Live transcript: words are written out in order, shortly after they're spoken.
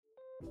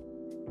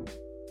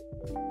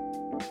My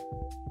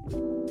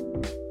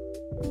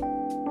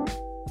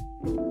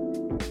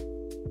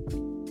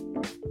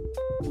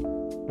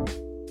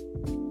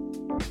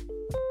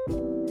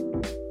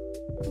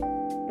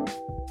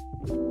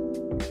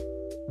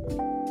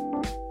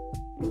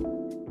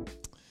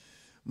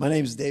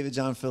name is David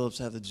John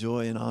Phillips. I have the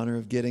joy and honor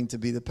of getting to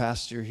be the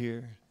pastor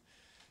here.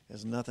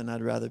 There's nothing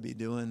I'd rather be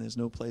doing. There's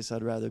no place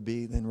I'd rather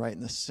be than right in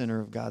the center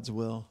of God's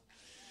will.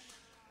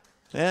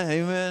 Yeah,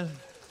 amen.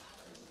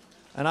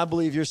 And I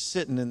believe you're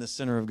sitting in the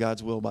center of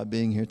God's will by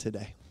being here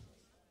today.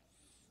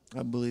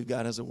 I believe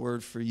God has a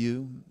word for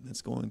you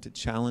that's going to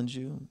challenge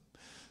you.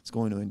 It's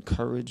going to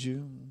encourage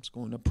you. It's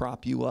going to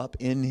prop you up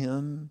in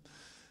Him.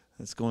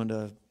 It's going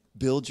to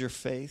build your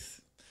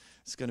faith.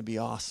 It's going to be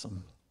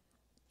awesome.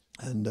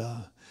 And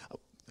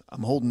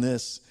I'm holding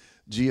this.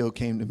 Gio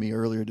came to me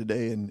earlier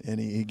today, and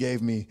he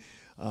gave me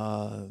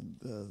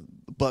the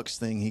Bucks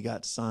thing he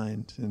got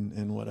signed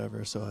and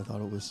whatever. So I thought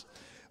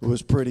it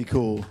was pretty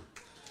cool.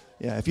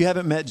 Yeah, if you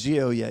haven't met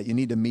Gio yet, you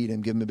need to meet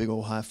him. Give him a big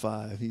old high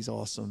five. He's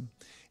awesome.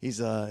 He's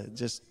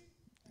there's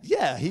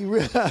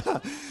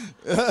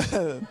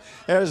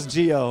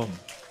Gio.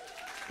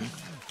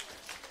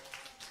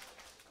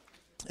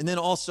 And then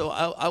also,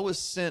 I was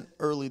sent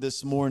early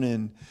this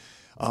morning,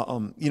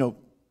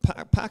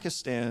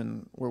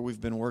 Pakistan, where we've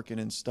been working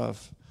and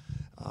stuff.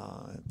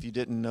 If you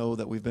didn't know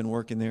that we've been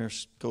working there,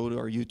 go to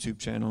our YouTube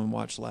channel and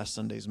watch last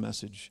Sunday's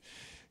message.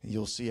 And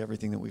you'll see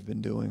everything that we've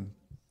been doing.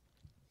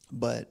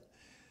 But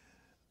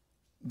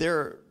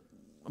they're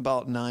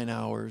about 9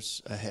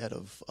 hours ahead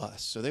of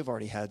us. So they've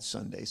already had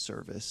Sunday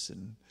service,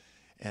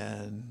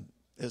 and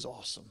it's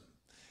awesome.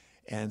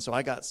 And so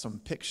I got some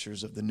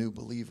pictures of the new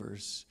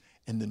believers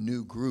and the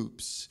new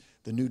groups,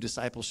 the new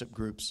discipleship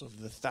groups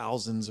of the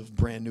thousands of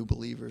brand new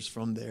believers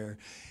from there.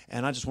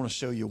 And I just want to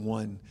show you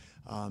one,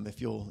 if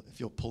you'll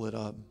pull it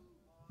up.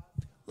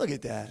 Look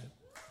at that.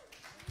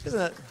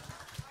 Isn't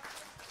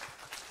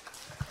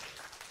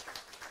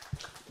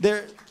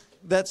that?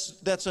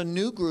 That's a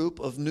new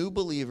group of new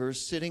believers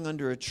sitting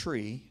under a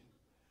tree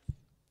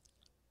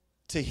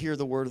to hear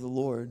the word of the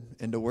Lord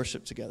and to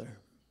worship together.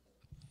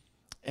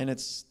 And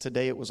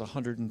today it was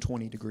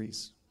 120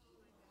 degrees.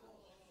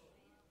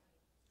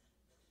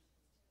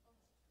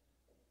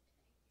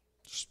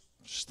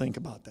 Just think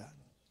about that.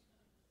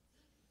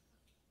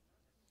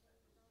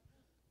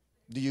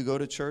 Do you go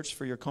to church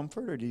for your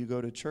comfort, or do you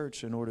go to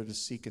church in order to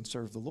seek and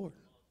serve the Lord?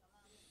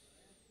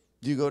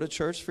 Do you go to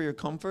church for your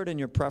comfort and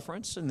your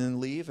preference and then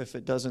leave if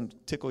it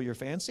doesn't tickle your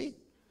fancy?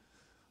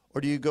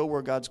 Or do you go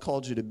where God's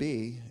called you to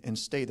be and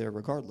stay there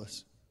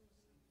regardless?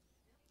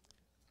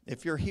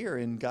 If you're here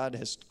and God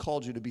has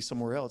called you to be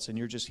somewhere else and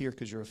you're just here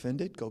because you're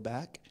offended, go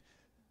back.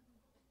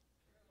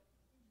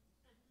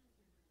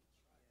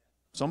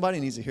 Somebody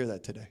needs to hear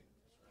that today.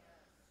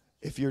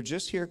 If you're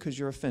just here because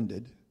you're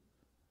offended,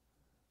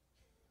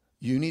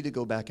 you need to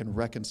go back and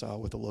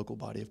reconcile with the local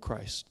body of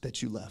Christ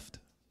that you left.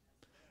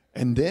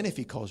 And then if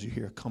He calls you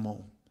here, come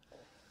on.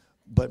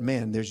 But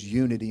man, there's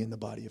unity in the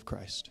body of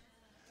Christ.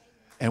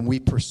 And we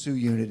pursue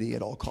unity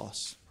at all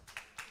costs.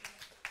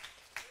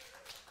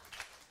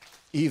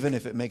 Even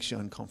if it makes you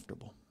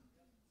uncomfortable.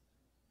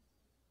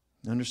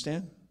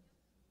 Understand?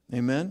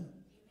 Amen?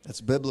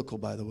 That's biblical,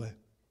 by the way.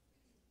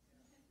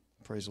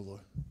 Praise the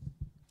Lord.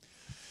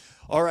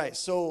 All right,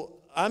 so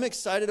I'm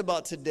excited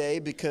about today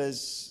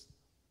because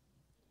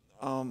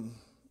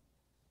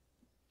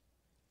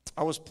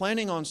I was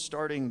planning on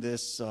starting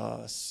this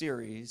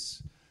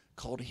series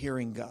called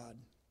Hearing God.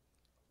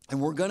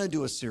 And we're going to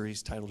do a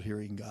series titled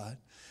Hearing God.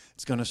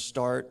 It's going to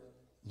start,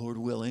 Lord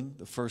willing,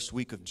 the first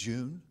week of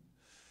June.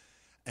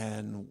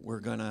 And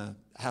we're going to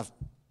have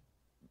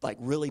like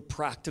really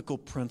practical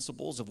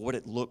principles of what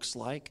it looks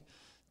like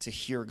to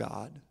hear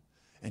God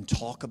and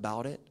talk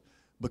about it.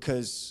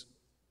 Because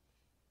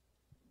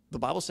the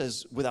Bible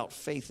says without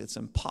faith, it's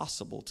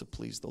impossible to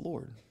please the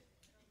Lord.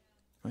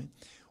 Right?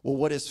 Well,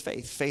 what is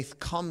faith? Faith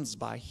comes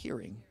by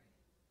hearing.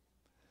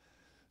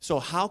 So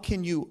how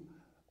can you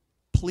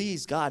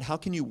please God? How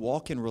can you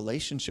walk in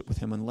relationship with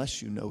Him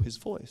unless you know His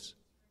voice?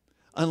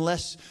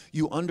 Unless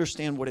you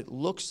understand what it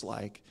looks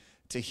like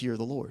to hear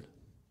the Lord.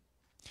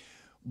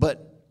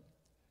 But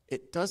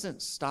it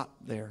doesn't stop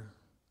there.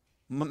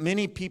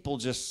 Many people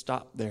just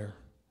stop there.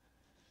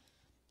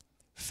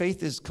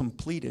 Faith is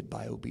completed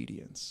by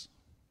obedience.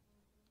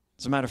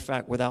 As a matter of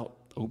fact, without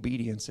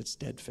obedience, it's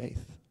dead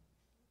faith.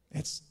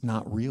 It's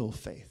not real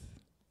faith.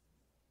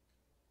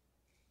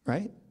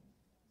 Right?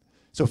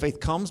 So faith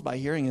comes by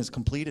hearing and is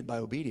completed by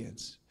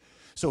obedience.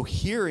 So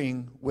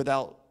hearing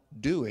without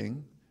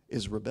doing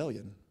is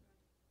rebellion.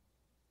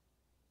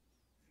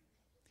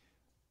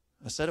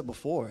 I said it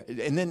before.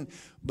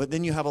 But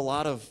then you have a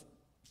lot of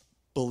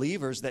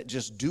believers that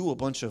just do a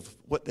bunch of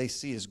what they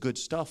see as good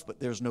stuff, but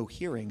there's no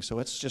hearing, so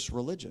it's just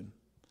religion.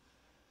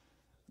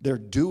 They're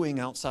doing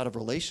outside of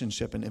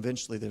relationship, and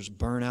eventually there's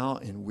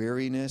burnout and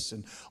weariness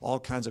and all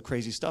kinds of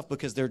crazy stuff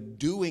because they're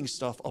doing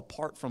stuff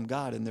apart from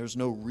God, and there's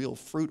no real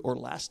fruit or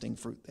lasting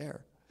fruit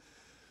there.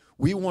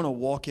 We want to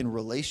walk in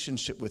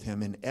relationship with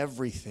him in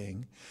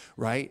everything,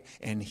 right?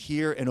 And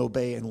hear and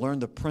obey and learn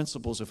the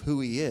principles of who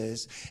he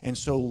is. And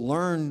so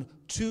learn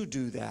to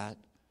do that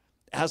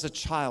as a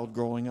child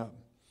growing up.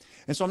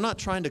 And so I'm not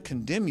trying to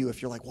condemn you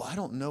if you're like, well, I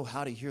don't know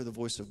how to hear the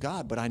voice of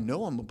God, but I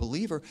know I'm a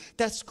believer.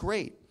 That's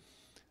great.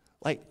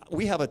 Like,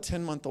 we have a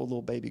 10-month-old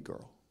little baby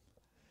girl.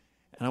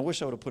 And I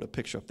wish I would have put a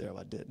picture up there if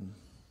I didn't.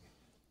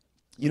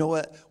 You know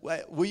what?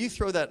 Will you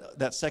throw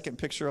that second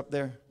picture up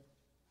there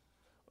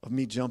of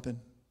me jumping?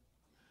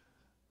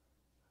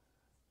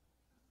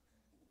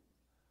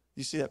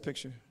 You see that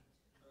picture?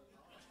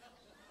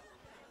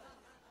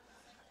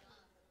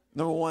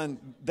 Number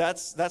one,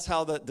 that's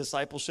how the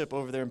discipleship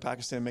over there in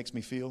Pakistan makes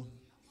me feel.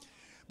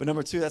 But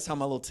number two, that's how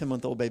my little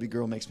 10-month-old baby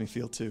girl makes me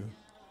feel too.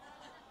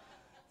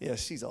 Yeah,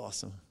 she's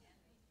awesome.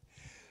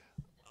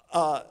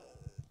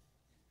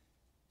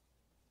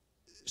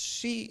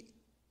 She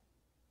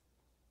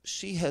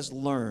has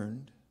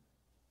learned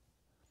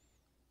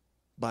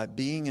by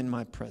being in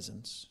my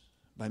presence,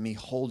 by me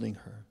holding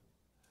her,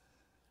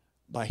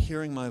 by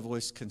hearing my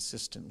voice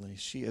consistently,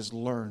 she has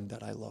learned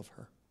that I love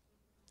her.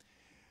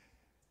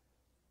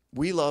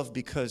 We love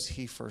because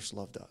he first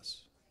loved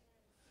us.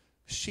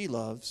 She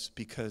loves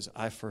because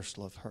I first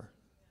loved her.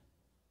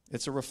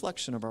 It's a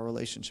reflection of our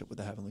relationship with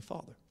the Heavenly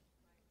Father.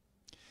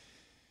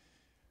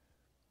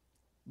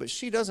 But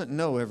she doesn't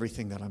know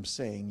everything that I'm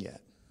saying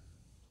yet.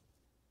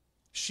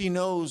 She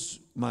knows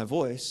my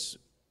voice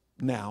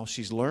now.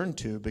 She's learned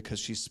to because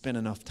she's spent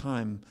enough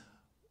time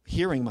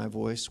hearing my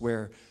voice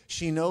where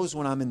she knows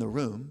when I'm in the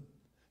room.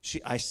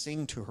 I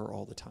sing to her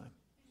all the time.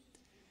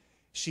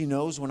 She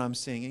knows when I'm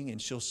singing, and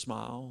she'll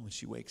smile when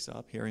she wakes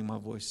up hearing my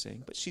voice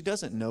sing. But she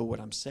doesn't know what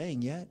I'm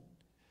saying yet.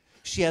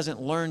 She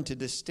hasn't learned to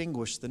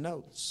distinguish the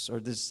notes or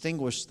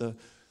distinguish the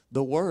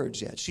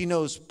words yet. She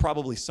knows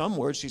probably some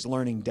words. She's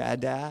learning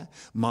dada,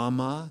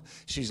 mama.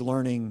 She's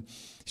learning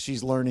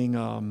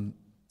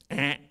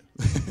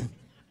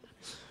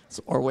It's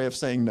our way of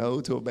saying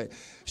no to obey.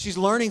 She's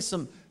learning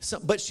some,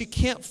 but she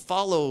can't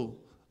follow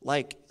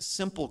like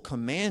simple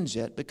commands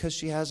yet because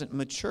she hasn't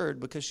matured,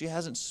 because she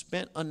hasn't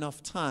spent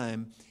enough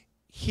time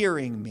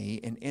hearing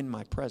me and in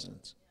my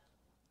presence.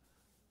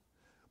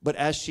 But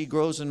as she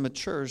grows and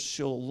matures,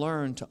 she'll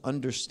learn to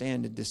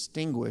understand and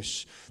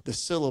distinguish the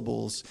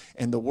syllables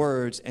and the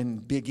words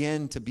and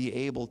begin to be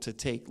able to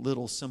take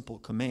little simple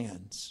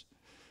commands.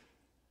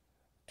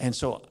 And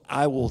so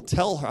I won't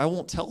tell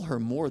her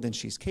more than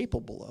she's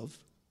capable of.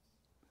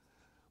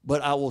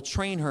 But I will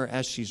train her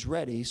as she's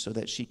ready so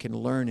that she can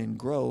learn and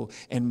grow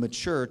and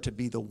mature to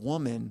be the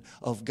woman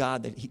of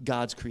God that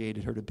God's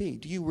created her to be.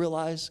 Do you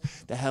realize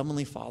the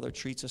Heavenly Father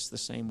treats us the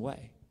same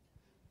way?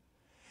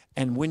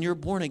 And when you're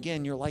born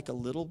again, you're like a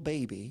little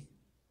baby,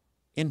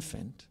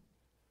 infant,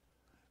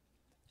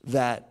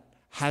 that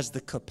has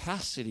the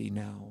capacity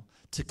now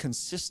to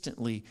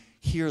consistently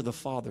hear the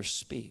Father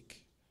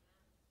speak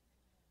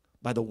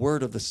by the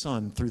word of the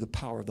Son through the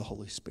power of the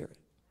Holy Spirit.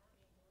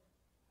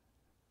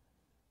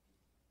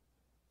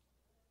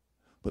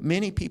 But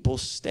many people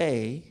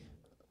stay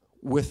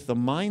with the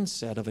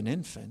mindset of an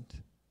infant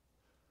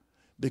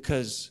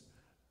because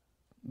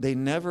they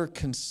never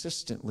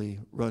consistently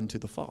run to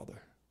the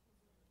Father.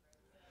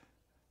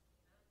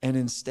 And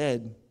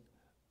instead,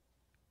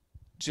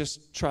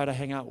 just try to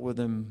hang out with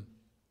him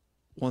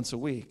once a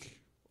week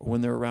or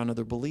when they're around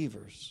other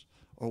believers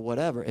or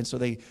whatever. And so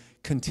they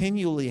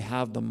continually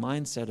have the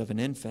mindset of an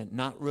infant,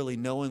 not really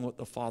knowing what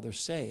the Father's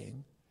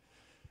saying.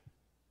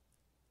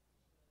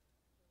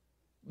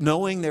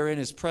 Knowing they're in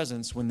his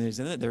presence when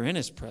they're in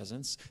his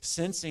presence,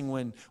 sensing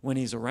when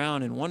he's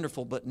around and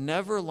wonderful, but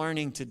never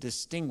learning to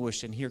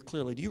distinguish and hear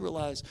clearly. Do you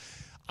realize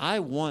I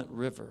want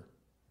River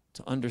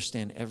to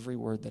understand every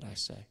word that I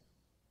say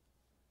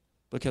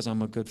because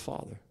I'm a good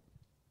father.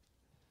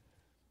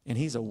 And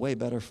he's a way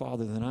better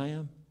father than I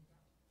am.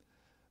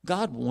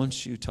 God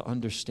wants you to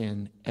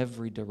understand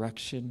every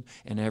direction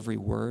and every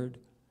word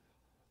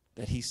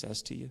that he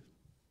says to you.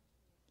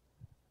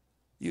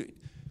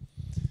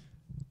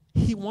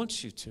 He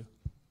wants you to.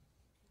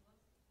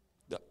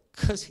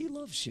 Because he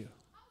loves you.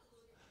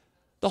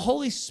 The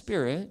Holy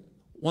Spirit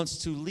wants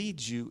to lead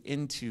you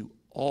into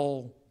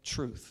all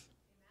truth.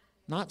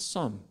 Not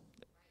some.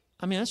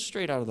 I mean, that's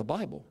straight out of the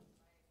Bible.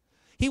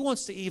 He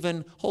wants to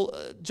even,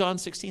 John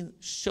 16,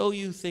 show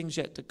you things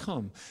yet to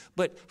come.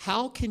 But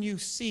how can you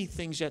see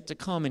things yet to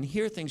come and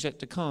hear things yet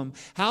to come?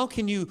 How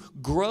can you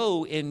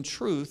grow in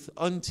truth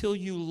until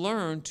you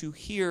learn to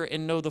hear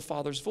and know the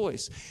Father's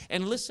voice?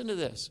 And listen to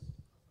this.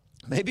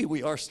 Maybe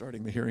we are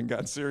starting the Hearing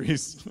God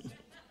series.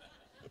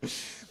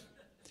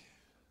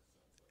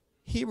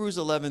 Hebrews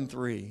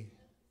 11:3.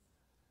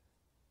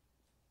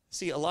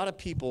 See, a lot of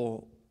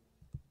people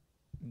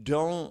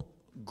don't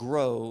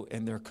grow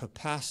in their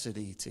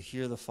capacity to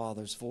hear the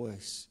Father's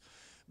voice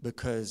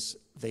because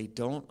they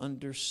don't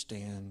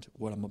understand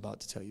what I'm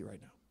about to tell you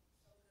right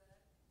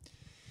now.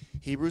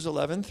 Hebrews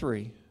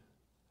 11:3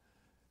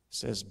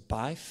 says,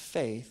 by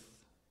faith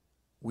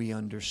we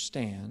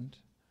understand.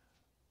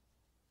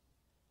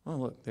 Oh,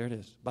 look, there it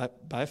is.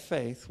 By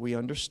faith we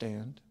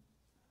understand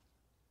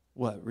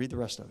What? Read the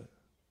rest of it.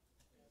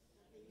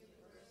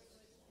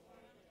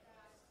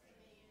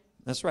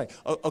 That's right.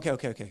 Oh,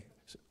 okay.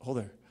 Hold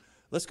there.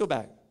 Let's go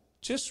back.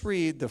 Just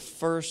read the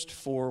first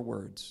 4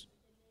 words.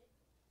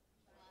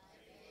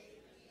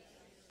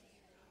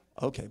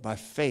 Okay, by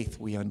faith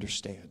we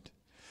understand.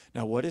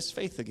 Now, what is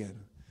faith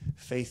again?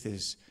 Faith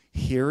is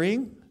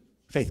hearing.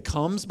 Faith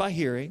comes by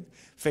hearing.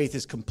 Faith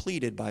is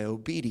completed by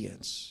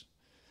obedience.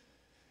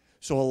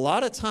 So a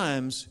lot of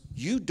times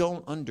you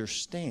don't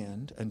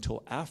understand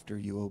until after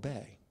you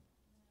obey.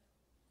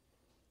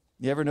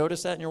 You ever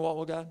notice that in your walk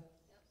with God?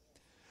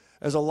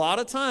 There's a lot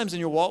of times in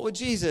your walk with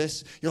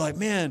Jesus, you're like,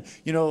 man,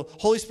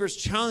 Holy Spirit's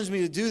challenged me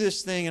to do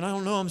this thing, and I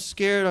don't know, I'm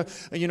scared,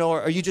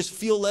 or you just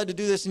feel led to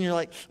do this, and you're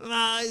like,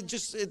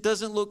 it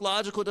doesn't look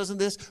logical, it doesn't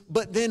this.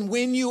 But then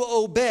when you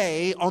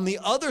obey, on the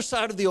other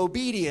side of the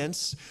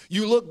obedience,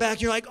 you look back,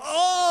 and you're like,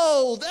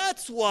 oh,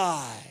 that's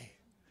why.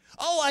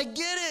 Oh, I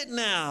get it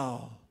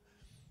now.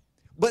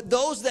 But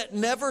those that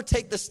never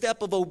take the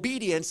step of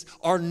obedience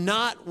are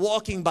not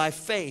walking by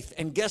faith.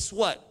 And guess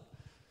what?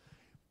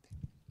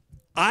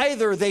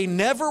 Either they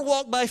never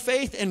walk by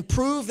faith and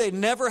prove they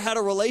never had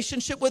a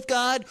relationship with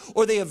God,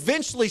 or they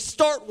eventually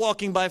start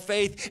walking by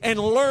faith and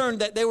learn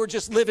that they were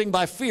just living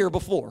by fear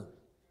before.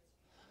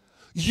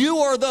 You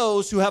are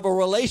those who have a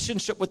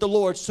relationship with the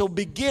Lord, so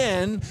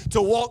begin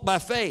to walk by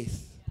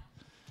faith.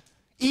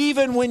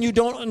 Even when you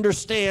don't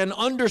understand,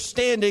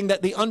 understanding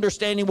that the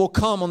understanding will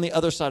come on the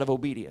other side of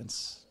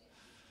obedience.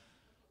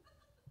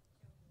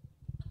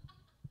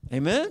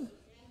 Amen?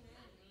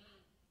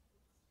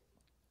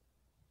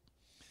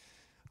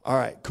 All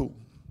right, cool.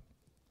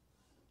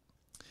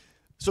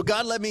 So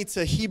God led me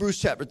to Hebrews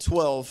chapter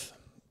 12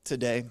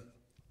 today.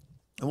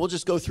 And we'll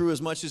just go through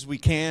as much as we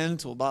can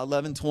till about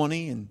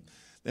 11:20, and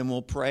then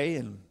we'll pray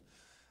and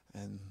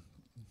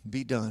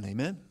be done.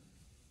 Amen?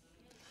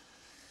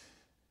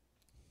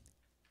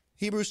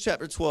 Hebrews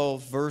chapter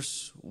 12,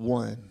 verse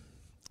 1.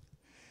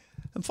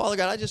 And Father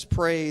God, I just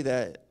pray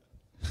that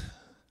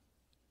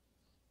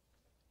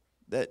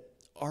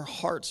our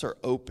hearts are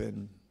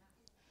open,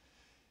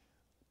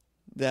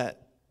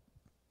 that,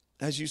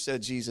 as you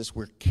said, Jesus,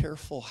 we're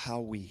careful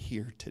how we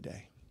hear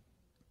today.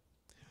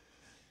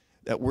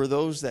 That we're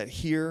those that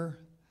hear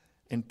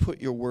and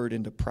put your word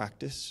into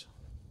practice,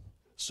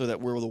 so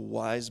that we're the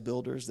wise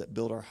builders that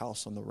build our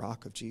house on the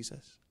rock of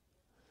Jesus.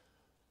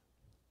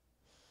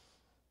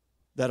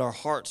 That our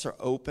hearts are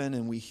open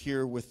and we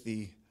hear with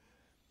the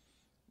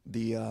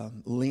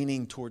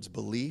leaning towards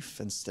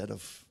belief instead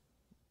of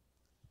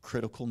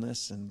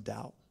criticalness and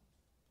doubt.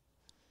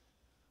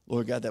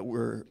 Lord God, that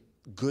we're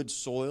good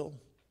soil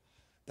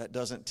that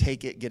doesn't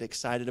take it, get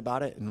excited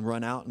about it, and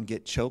run out and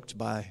get choked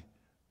by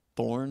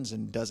thorns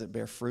and doesn't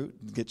bear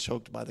fruit, get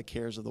choked by the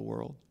cares of the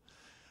world,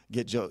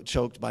 get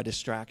choked by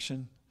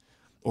distraction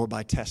or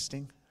by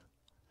testing.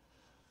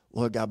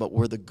 Lord God, but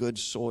we're the good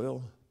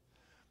soil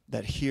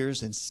that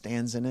hears and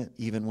stands in it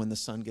even when the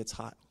sun gets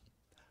hot,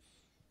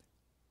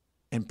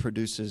 and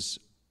produces,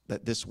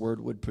 that this word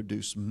would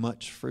produce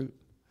much fruit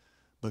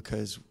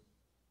because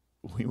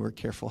we were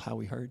careful how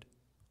we heard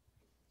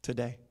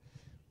today.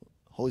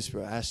 Holy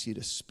Spirit, I ask you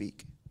to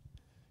speak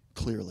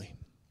clearly.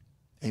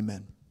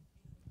 Amen.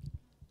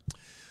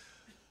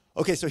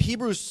 Okay, so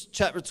Hebrews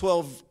chapter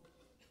 12,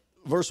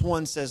 verse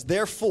 1 says,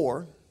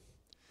 therefore,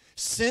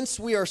 since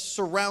we are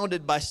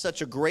surrounded by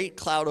such a great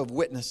cloud of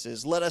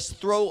witnesses, let us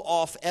throw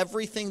off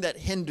everything that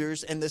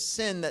hinders and the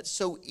sin that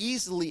so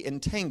easily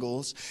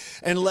entangles,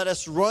 and let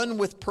us run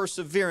with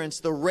perseverance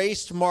the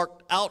race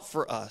marked out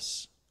for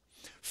us,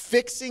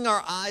 fixing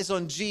our eyes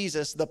on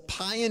Jesus, the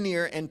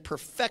pioneer and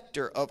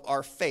perfecter of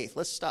our faith.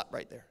 Let's stop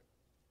right there.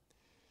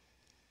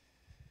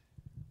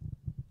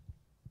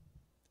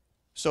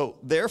 So,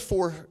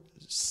 therefore,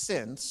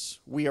 since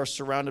we are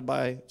surrounded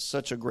by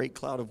such a great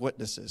cloud of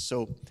witnesses.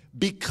 So,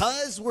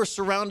 because we're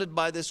surrounded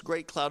by this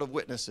great cloud of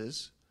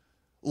witnesses,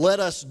 let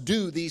us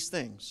do these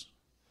things.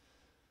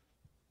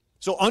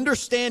 So,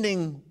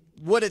 understanding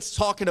what it's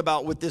talking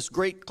about with this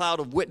great cloud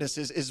of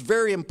witnesses is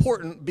very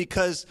important,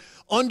 because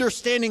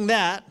understanding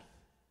that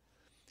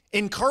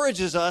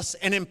encourages us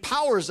and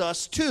empowers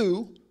us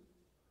to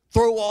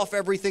throw off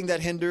everything that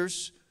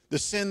hinders, the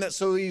sin that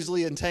so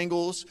easily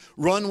entangles,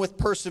 run with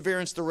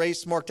perseverance the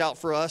race marked out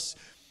for us,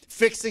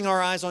 fixing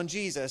our eyes on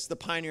Jesus, the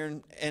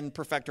pioneer and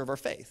perfecter of our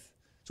faith.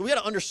 So we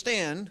got to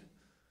understand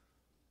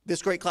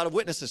this great cloud of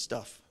witnesses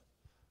stuff.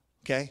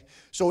 Okay?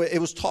 So it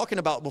was talking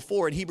about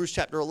before in Hebrews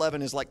chapter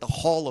 11 is like the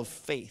hall of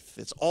faith.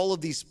 It's all of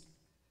these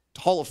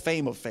hall of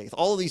fame of faith.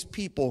 All of these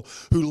people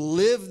who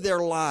live their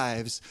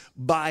lives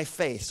by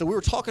faith. So we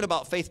were talking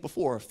about faith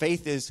before.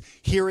 Faith is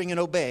hearing and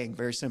obeying,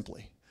 very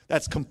simply.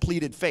 That's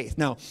completed faith.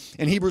 Now,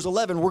 in Hebrews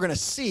 11, we're going to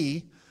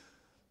see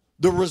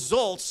the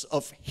results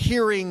of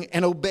hearing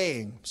and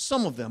obeying.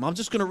 Some of them. I'm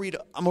going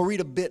to read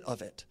a bit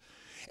of it.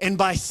 And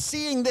by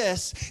seeing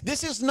this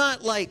is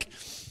not like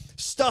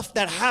stuff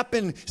that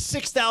happened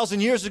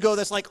 6,000 years ago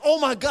that's like, oh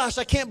my gosh,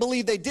 I can't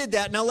believe they did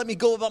that. Now let me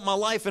go about my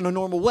life in a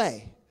normal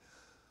way.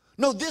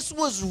 No, this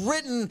was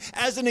written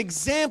as an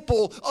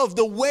example of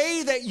the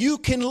way that you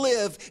can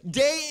live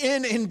day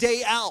in and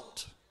day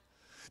out.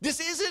 This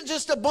isn't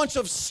just a bunch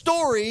of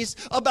stories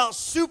about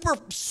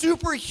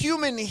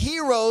superhuman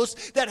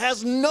heroes that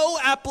has no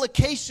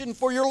application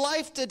for your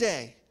life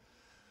today.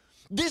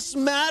 This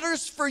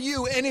matters for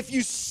you, and if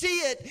you see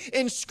it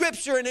in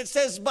Scripture and it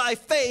says by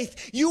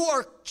faith, you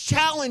are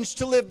challenged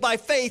to live by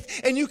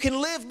faith, and you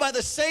can live by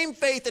the same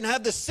faith and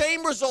have the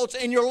same results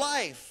in your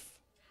life.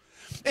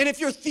 And if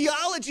your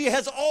theology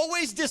has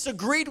always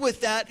disagreed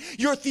with that,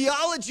 your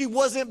theology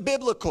wasn't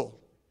biblical.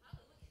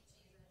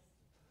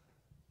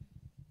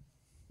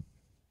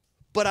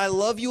 But I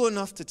love you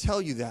enough to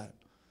tell you that.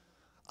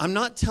 I'm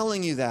not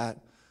telling you that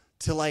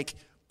to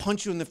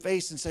punch you in the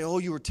face and say, oh,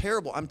 you were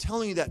terrible. I'm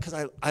telling you that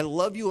because I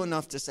love you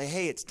enough to say,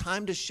 hey, it's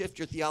time to shift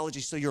your theology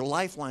so your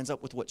life lines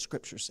up with what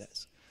Scripture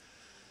says.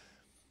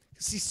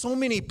 See, so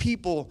many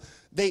people,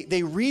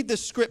 they read the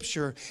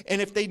Scripture,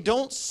 and if they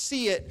don't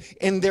see it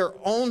in their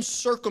own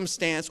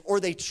circumstance, or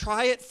they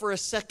try it for a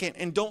second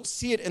and don't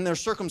see it in their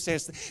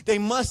circumstance,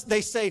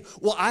 they say,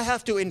 well, I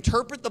have to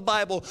interpret the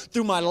Bible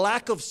through my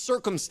lack of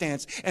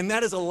circumstance, and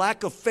that is a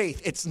lack of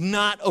faith. It's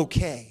not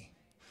okay.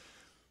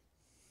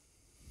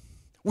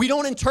 We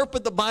don't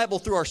interpret the Bible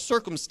through our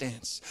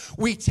circumstance.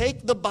 We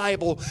take the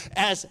Bible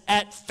as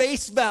at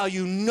face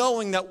value,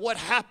 knowing that what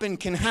happened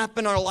can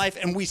happen in our life,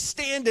 and we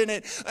stand in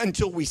it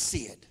until we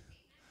see it.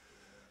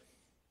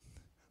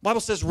 The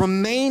Bible says,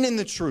 remain in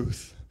the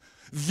truth.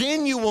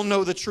 Then you will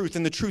know the truth,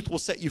 and the truth will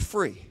set you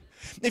free.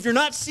 If you're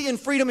not seeing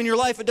freedom in your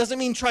life, it doesn't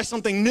mean try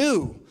something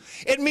new.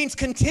 It means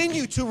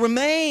continue to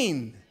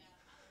remain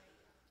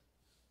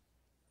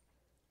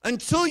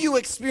until you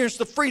experience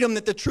the freedom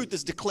that the truth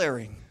is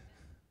declaring.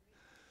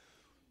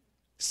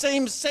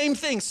 Same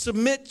thing.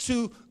 Submit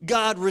to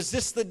God,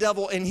 resist the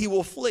devil, and he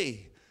will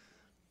flee.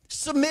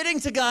 Submitting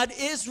to God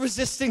is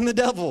resisting the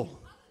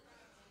devil.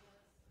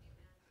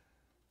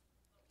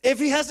 If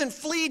he hasn't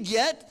fled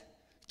yet,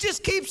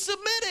 just keep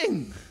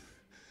submitting.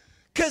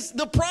 Because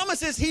the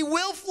promise is he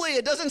will flee.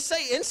 It doesn't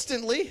say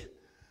instantly.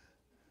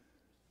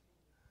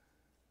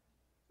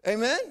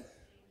 Amen?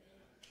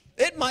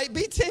 It might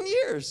be 10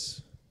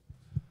 years.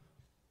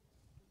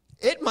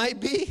 It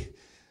might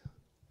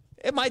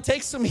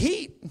take some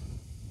heat.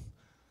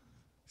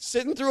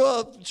 Sitting through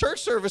a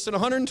church service in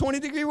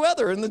 120-degree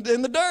weather in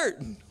the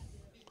dirt.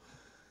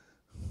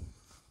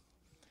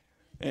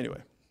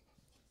 Anyway.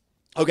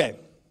 Okay.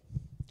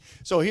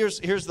 So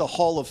here's the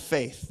hall of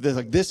faith.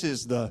 This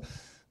is the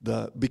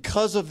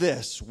because of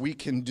this we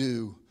can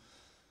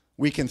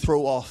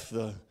throw off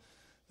the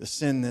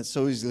sin that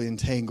so easily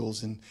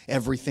entangles and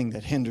everything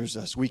that hinders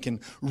us. We can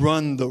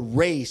run the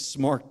race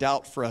marked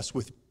out for us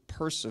with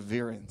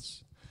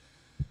perseverance.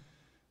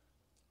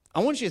 I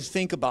want you to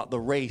think about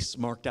the race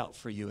marked out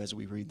for you as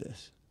we read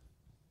this.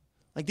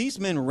 These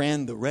men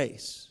ran the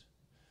race.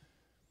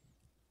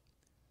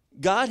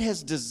 God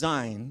has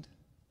designed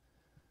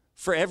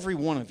for every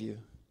one of you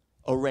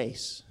a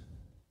race.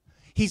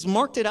 He's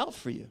marked it out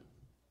for you.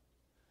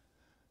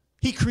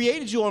 He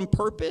created you on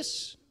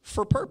purpose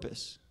for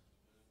purpose.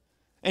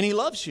 And he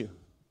loves you.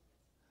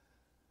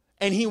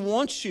 And he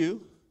wants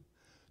you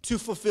to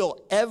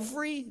fulfill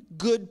every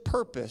good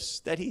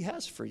purpose that he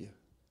has for you.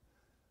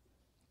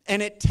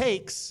 And it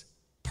takes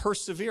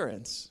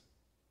perseverance.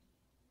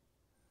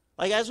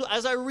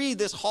 As I read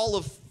this hall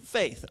of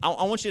faith,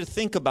 I want you to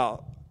think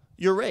about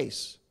your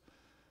race.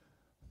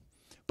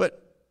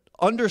 But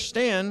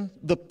understand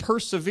the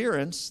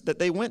perseverance that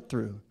they went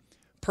through.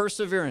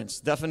 Perseverance,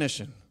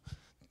 definition.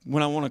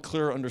 When I want a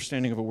clear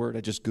understanding of a word,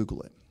 I just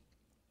Google it.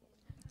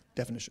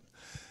 Definition.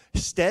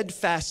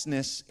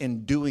 Steadfastness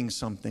in doing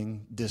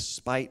something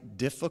despite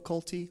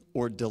difficulty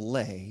or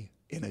delay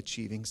in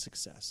achieving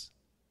success.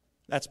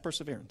 That's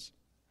perseverance.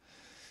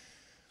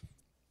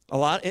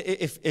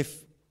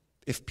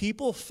 If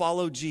people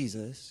follow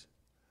Jesus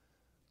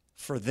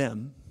for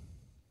them,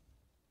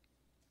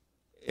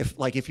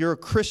 if you're a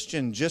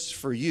Christian just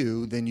for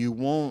you, then you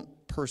won't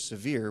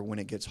persevere when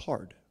it gets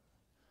hard.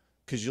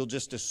 Because you'll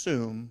just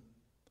assume,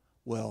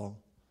 well,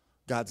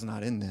 God's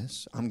not in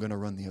this, I'm going to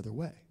run the other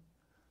way.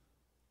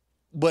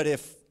 But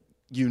if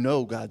you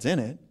know God's in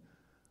it,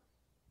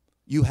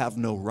 you have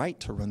no right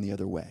to run the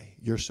other way.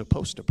 You're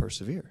supposed to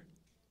persevere.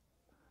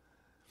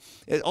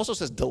 It also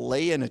says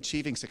delay in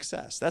achieving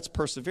success. That's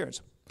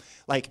perseverance.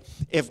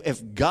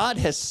 If God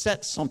has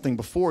set something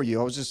before you,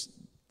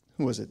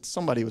 who was it?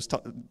 Somebody was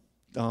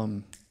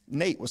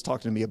Nate was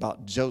talking to me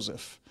about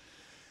Joseph.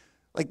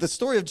 The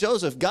story of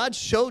Joseph, God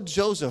showed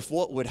Joseph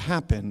what would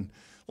happen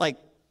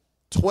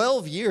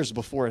 12 years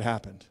before it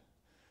happened.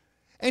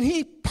 And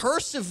he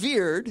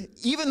persevered,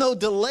 even though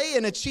delay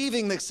in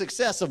achieving the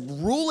success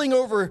of ruling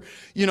over,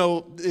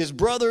 his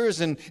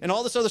brothers and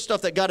all this other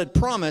stuff that God had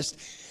promised.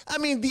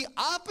 The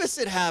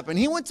opposite happened.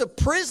 He went to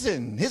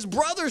prison. His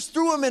brothers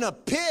threw him in a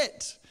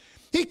pit.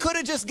 He could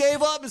have just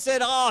gave up and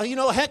said,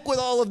 heck with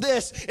all of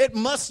this. It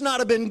must not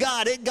have been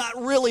God. It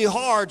got really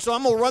hard, so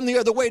I'm going to run the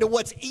other way to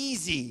what's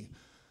easy.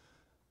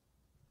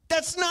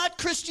 That's not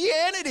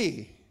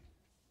Christianity.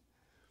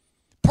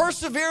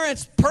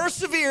 perseverance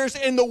perseveres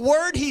in the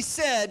word he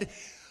said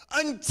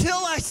until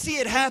I see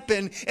it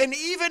happen. And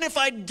even if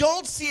I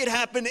don't see it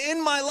happen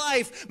in my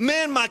life,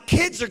 man, my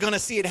kids are going to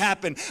see it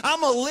happen.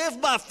 I'm going to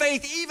live by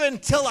faith even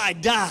until I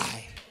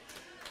die.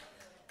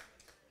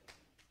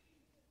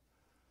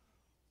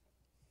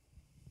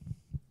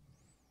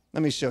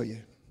 Let me show you.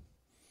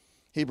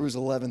 Hebrews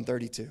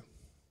 11:32.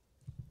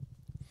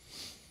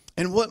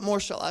 And what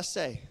more shall I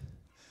say?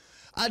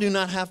 I do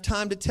not have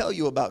time to tell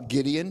you about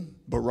Gideon,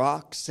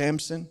 Barak,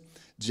 Samson,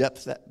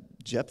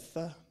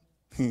 Jephthah,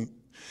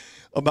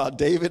 about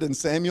David and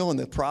Samuel and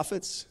the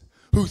prophets,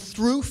 who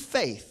through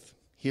faith,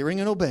 hearing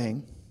and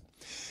obeying,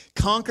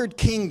 conquered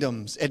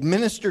kingdoms,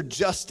 administered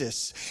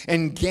justice,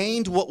 and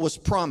gained what was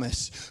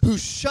promised, who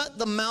shut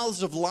the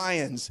mouths of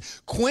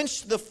lions,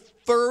 quenched the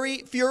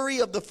fury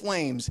of the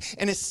flames,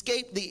 and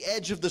escaped the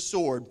edge of the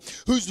sword,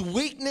 whose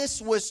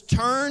weakness was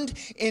turned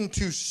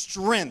into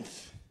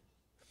strength.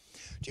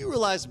 Do you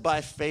realize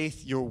by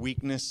faith your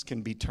weakness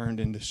can be turned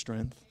into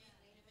strength?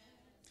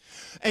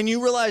 And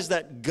you realize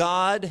that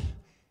God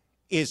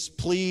is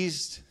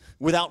pleased.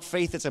 Without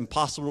faith, it's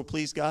impossible to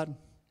please God.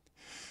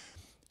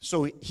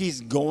 So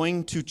he's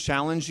going to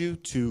challenge you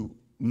to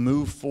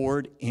move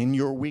forward in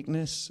your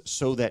weakness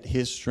so that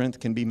his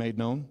strength can be made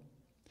known.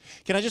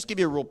 Can I just give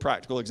you a real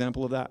practical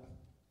example of that?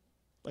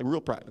 Like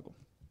real practical.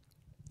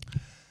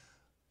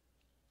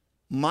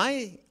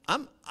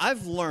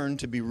 I've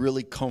learned to be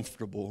really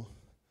comfortable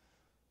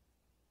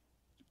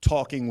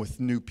talking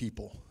with new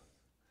people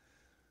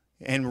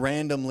and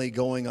randomly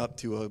going up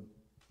to a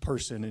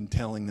person and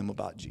telling them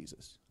about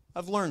Jesus.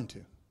 I've learned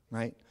to,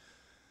 right?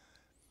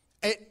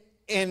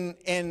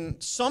 And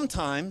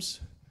sometimes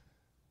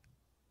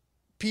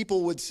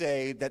people would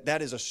say that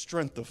that is a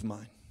strength of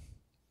mine.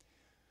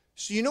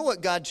 So you know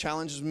what God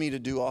challenges me to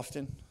do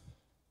often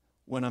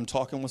when I'm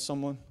talking with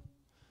someone?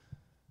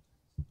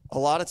 A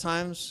lot of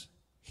times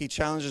he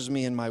challenges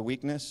me in my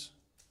weakness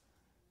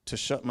to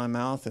shut my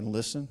mouth and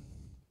listen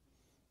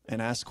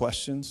and ask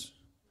questions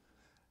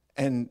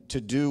and to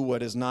do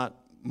what is not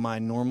my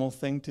normal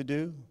thing to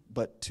do,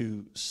 but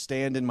to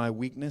stand in my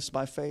weakness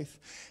by faith.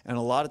 And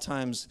a lot of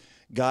times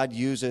God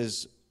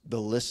uses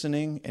the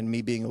listening and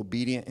me being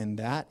obedient in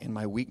that, in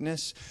my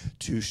weakness,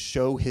 to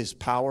show his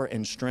power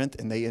and strength,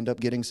 and they end up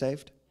getting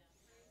saved.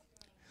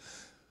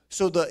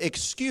 So the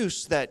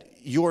excuse that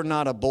you're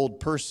not a bold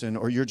person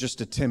or you're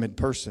just a timid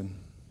person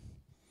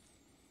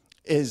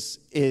is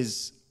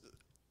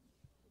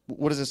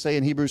what does it say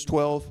in Hebrews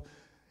 12?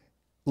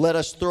 Let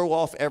us throw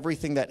off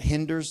everything that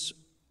hinders.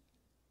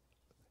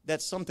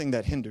 That's something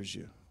that hinders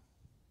you.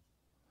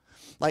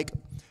 Like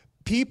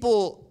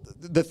people,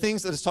 the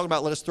things that it's talking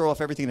about, let us throw off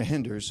everything that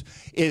hinders,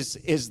 is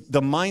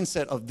the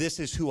mindset of this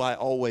is who I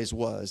always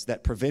was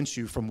that prevents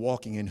you from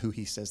walking in who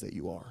he says that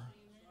you are.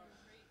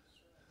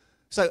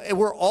 So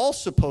we're all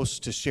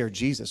supposed to share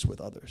Jesus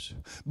with others.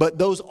 But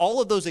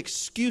all of those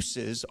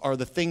excuses are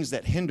the things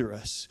that hinder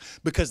us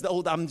because,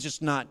 oh, I'm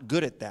just not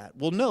good at that.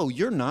 Well, no,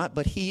 you're not,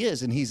 but he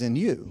is, and he's in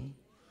you.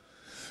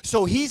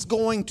 So he's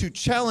going to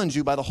challenge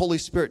you by the Holy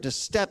Spirit to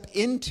step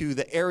into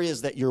the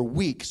areas that you're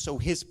weak so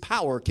his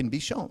power can be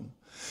shown.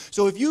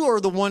 So if you are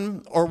the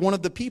one or one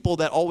of the people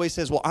that always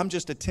says, well, I'm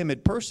just a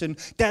timid person,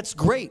 that's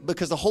great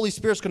because the Holy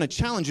Spirit's going to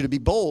challenge you to be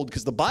bold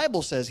because the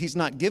Bible says he's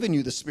not given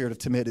you the spirit of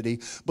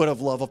timidity, but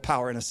of love, of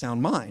power, and a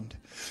sound mind.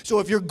 So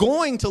if you're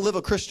going to live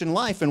a Christian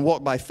life and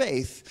walk by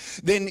faith,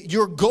 then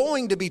you're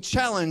going to be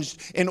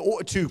challenged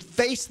to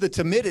face the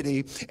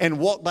timidity and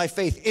walk by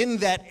faith in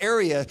that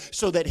area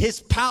so that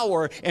his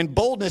power and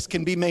boldness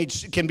can be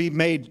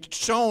made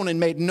shown and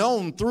made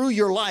known through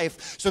your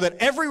life so that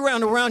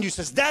everyone around you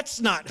says, that's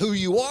not who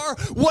you are.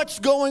 What's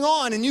going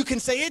on? And you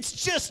can say, it's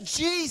just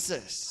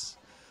Jesus.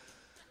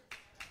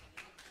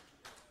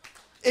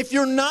 If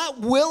you're not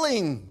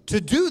willing to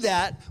do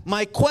that,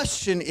 my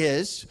question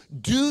is,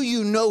 do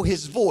you know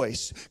his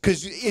voice?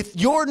 Because if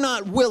you're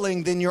not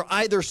willing, then you're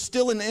either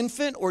still an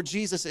infant or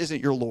Jesus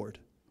isn't your Lord.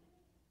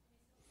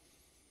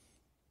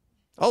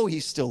 Oh, he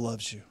still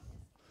loves you.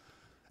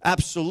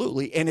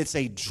 Absolutely. And it's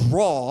a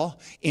draw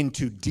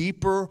into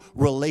deeper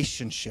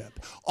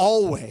relationship.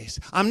 Always.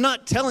 I'm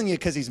not telling you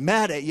because he's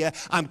mad at you.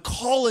 I'm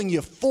calling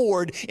you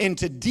forward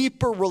into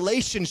deeper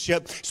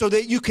relationship so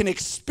that you can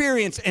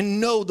experience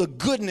and know the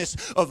goodness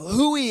of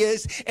who he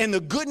is, and the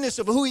goodness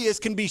of who he is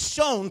can be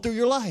shown through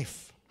your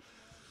life.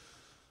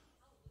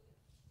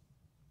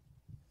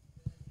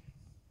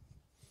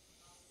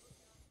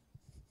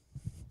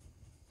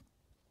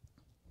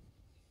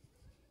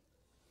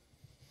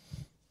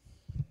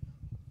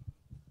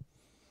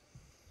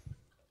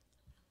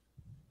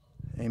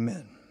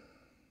 Amen.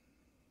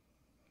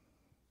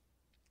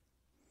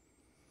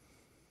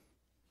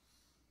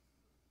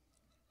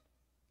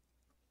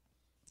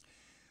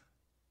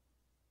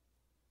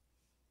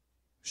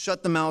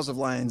 Shut the mouths of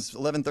lions,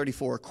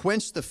 11:34.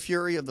 Quench the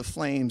fury of the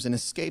flames and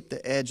escape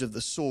the edge of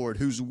the sword,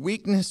 whose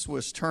weakness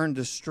was turned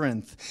to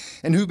strength,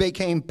 and who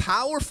became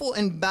powerful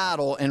in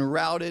battle and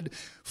routed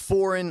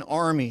foreign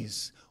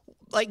armies.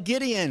 Like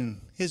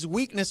Gideon, his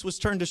weakness was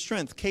turned to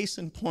strength. Case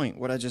in point,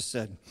 what I just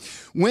said.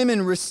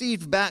 Women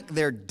received back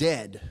their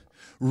dead,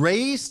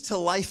 raised to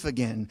life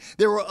again.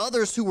 There were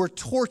others who were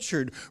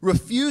tortured,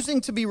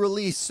 refusing to be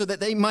released so that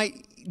they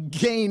might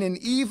gain an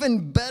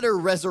even better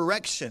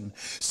resurrection.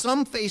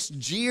 Some faced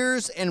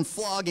jeers and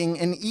flogging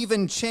and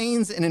even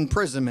chains and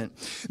imprisonment.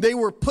 They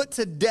were put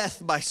to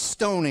death by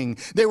stoning.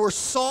 They were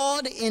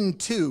sawed in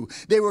two.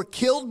 They were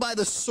killed by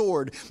the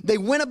sword. They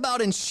went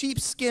about in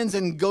sheepskins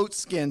and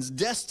goatskins,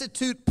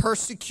 destitute,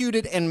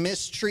 persecuted, and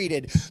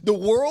mistreated. The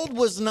world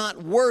was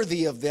not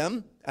worthy of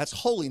them. That's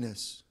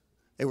holiness.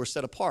 They were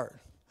set apart.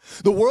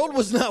 The world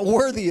was not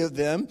worthy of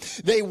them.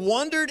 They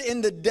wandered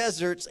in the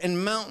deserts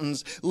and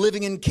mountains,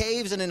 living in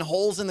caves and in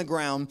holes in the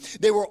ground.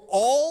 They were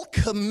all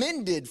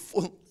commended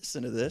for,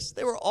 listen to this,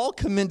 they were all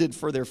commended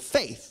for their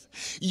faith.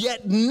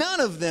 Yet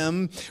none of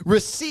them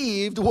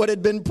received what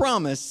had been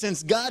promised,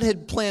 since God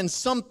had planned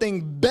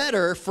something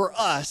better for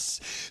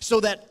us, so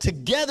that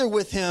together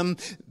with him,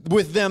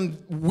 with them,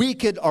 we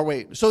could, or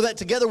wait, so that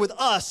together with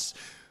us,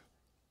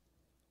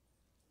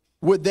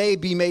 would they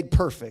be made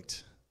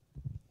perfect.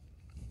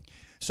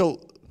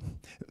 So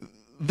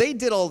they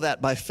did all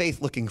that by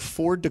faith, looking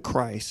forward to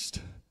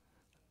Christ.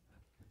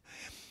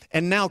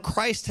 And now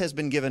Christ has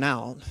been given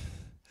out.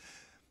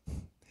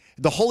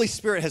 The Holy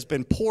Spirit has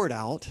been poured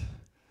out,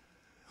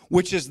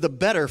 which is the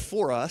better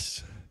for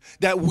us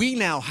that we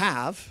now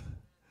have.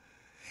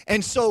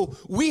 And so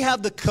we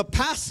have the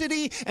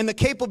capacity and the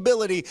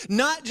capability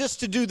not just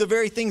to do the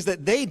very things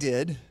that they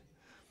did,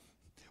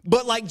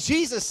 but like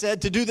Jesus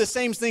said, to do the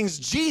same things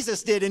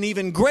Jesus did and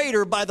even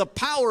greater by the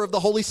power of the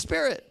Holy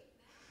Spirit.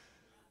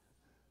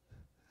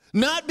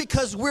 Not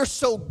because we're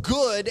so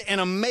good and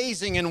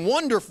amazing and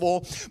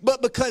wonderful,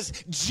 but because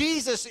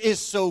Jesus is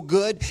so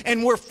good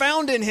and we're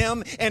found in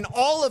him, and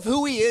all of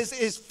who he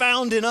is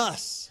found in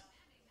us.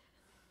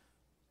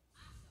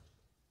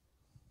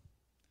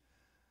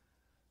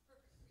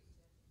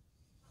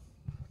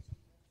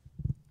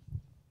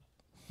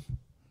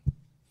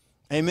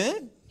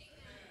 Amen?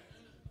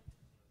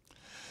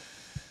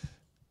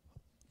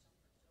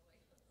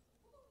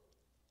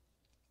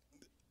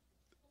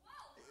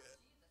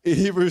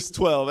 Hebrews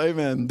 12,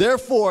 amen.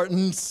 Therefore,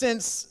 here's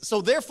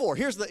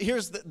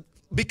the,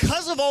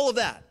 because of all of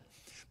that,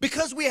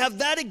 because we have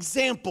that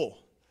example,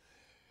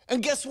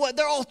 and guess what?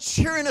 They're all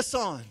cheering us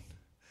on.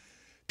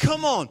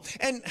 Come on.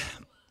 And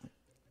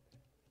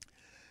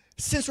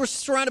since we're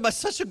surrounded by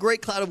such a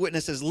great cloud of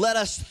witnesses, let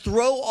us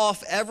throw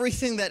off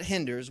everything that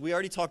hinders. We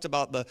already talked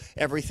about the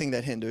everything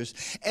that hinders,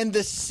 and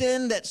the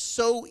sin that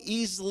so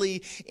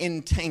easily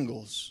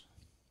entangles.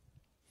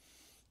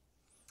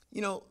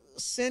 You know,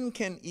 sin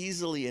can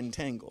easily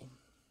entangle.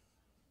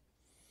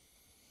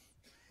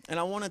 And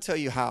I want to tell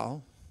you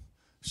how,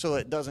 so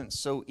it doesn't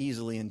so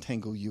easily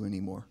entangle you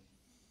anymore.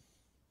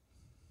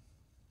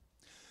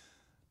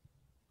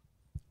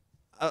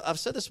 I've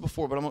said this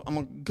before, but I'm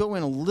going to go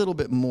in a little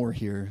bit more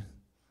here,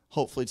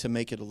 hopefully to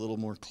make it a little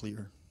more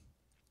clear.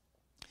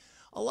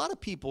 A lot of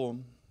people,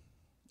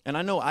 and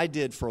I know I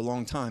did for a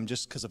long time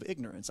just because of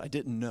ignorance, I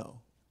didn't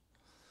know.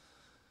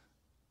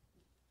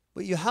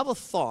 But you have a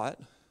thought.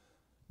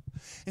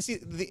 And see,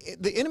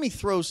 the enemy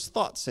throws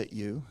thoughts at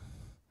you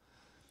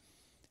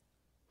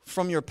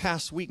from your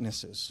past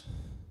weaknesses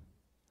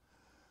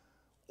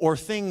or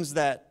things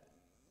that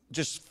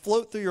just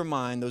float through your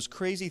mind, those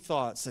crazy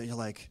thoughts that you're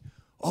like,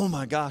 oh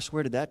my gosh,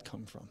 where did that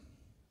come from?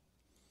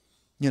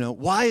 You know,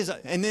 why is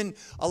that? And then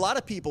a lot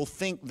of people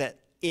think that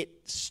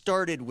it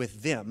started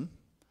with them,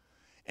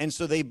 and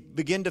so they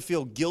begin to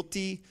feel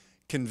guilty,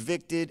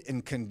 convicted,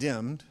 and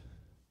condemned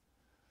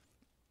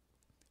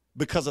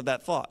because of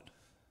that thought.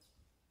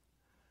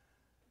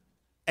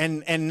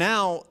 And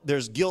now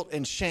there's guilt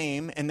and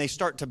shame, and they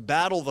start to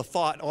battle the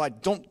thought, oh, I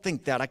don't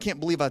think that. I can't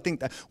believe I think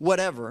that.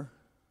 Whatever.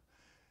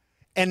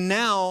 And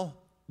now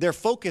their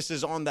focus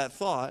is on that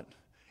thought,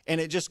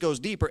 and it just goes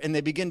deeper, and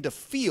they begin to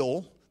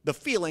feel the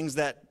feelings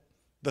that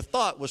the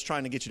thought was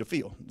trying to get you to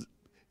feel.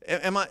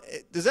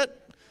 Is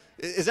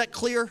that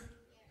clear?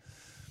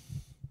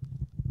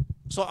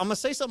 So I'm going to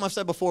say something I've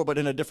said before, but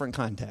in a different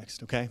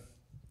context, okay?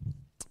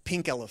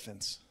 Pink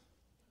elephants.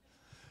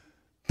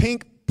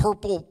 Pink,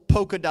 purple,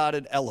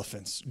 polka-dotted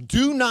elephants.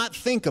 Do not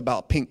think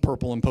about pink,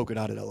 purple, and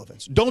polka-dotted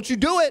elephants. Don't you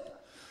do it.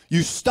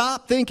 You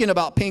stop thinking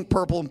about pink,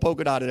 purple, and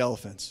polka-dotted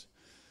elephants.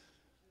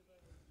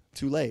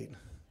 Too late.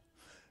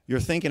 You're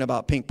thinking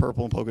about pink,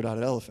 purple, and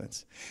polka-dotted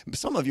elephants.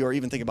 Some of you are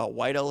even thinking about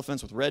white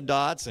elephants with red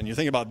dots, and you're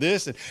thinking about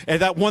this,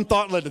 and that one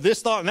thought led to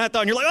this thought and that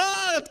thought, and you're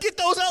like, get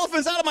those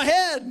elephants out of my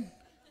head.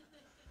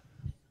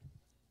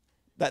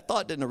 That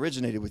thought didn't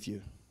originate with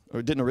you.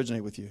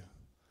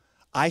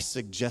 I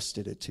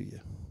suggested it to you.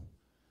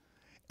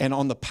 And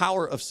on the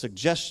power of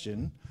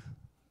suggestion,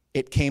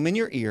 it came in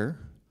your ear,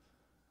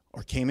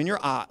 or came in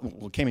your eye,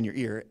 well, it came in your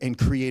ear, and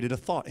created a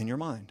thought in your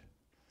mind.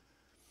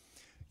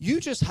 You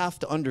just have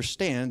to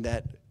understand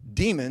that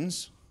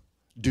demons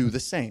do the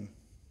same.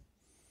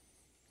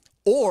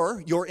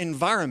 Or your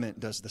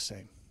environment does the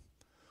same.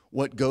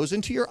 What goes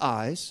into your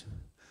eyes,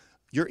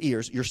 your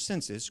ears, your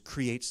senses,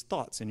 creates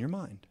thoughts in your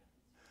mind.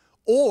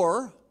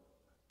 Or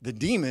the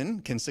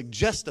demon can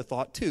suggest a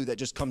thought too that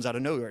just comes out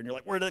of nowhere. And you're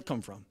like, where did that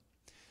come from?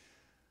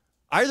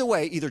 Either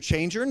way, either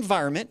change your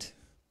environment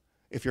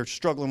if you're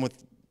struggling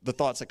with the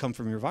thoughts that come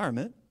from your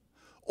environment,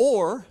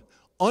 or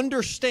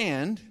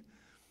understand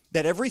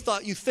that every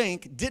thought you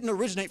think didn't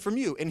originate from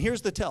you. And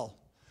here's the tell.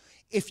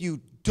 If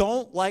you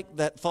don't like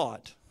that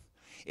thought,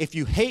 if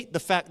you hate the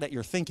fact that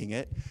you're thinking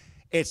it,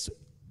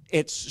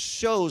 it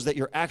shows that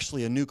you're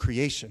actually a new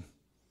creation,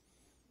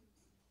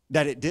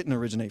 that it didn't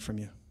originate from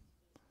you.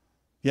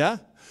 Yeah?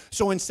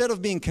 So instead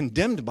of being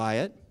condemned by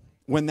it,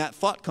 when that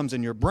thought comes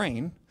in your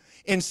brain,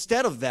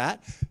 instead of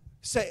that,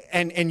 say,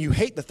 and you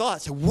hate the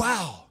thought, say,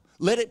 wow,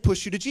 let it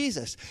push you to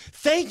Jesus.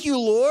 Thank you,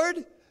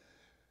 Lord,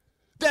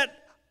 that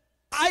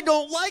I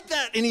don't like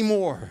that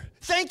anymore.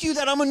 Thank you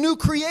that I'm a new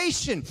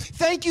creation.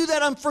 Thank you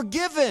that I'm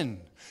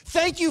forgiven.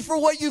 Thank you for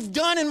what you've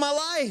done in my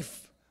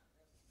life.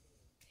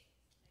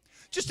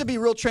 Just to be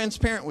real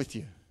transparent with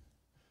you.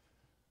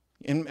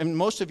 And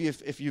most of you,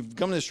 if you've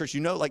come to this church,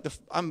 you know, like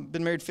I've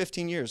been married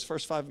 15 years.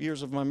 First 5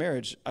 years of my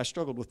marriage, I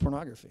struggled with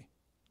pornography.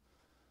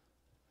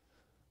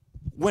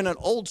 When an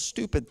old,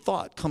 stupid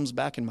thought comes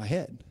back in my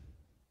head,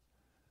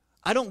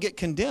 I don't get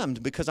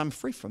condemned because I'm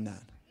free from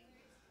that.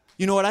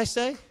 You know what I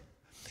say?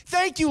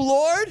 Thank you,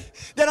 Lord,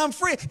 that I'm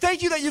free.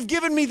 Thank you that you've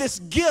given me this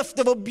gift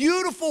of a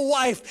beautiful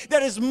wife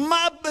that is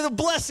my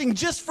blessing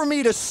just for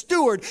me to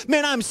steward.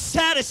 Man, I'm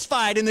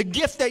satisfied in the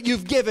gift that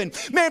you've given.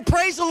 Man,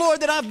 praise the Lord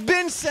that I've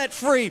been set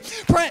free.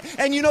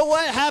 And you know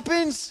what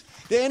happens?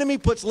 The enemy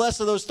puts less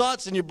of those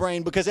thoughts in your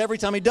brain because every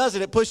time he does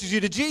it, it pushes you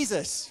to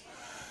Jesus.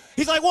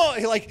 He's like,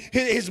 whoa, like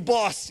his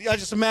boss. I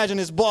just imagine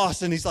his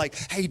boss, and he's like,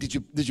 hey, did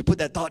you put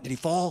that thought? Did he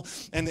fall?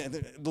 And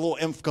the little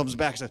imp comes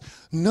back and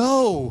says,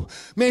 no.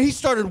 Man, he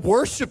started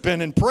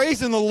worshiping and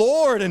praising the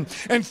Lord and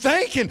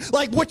thanking.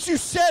 Like what you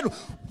said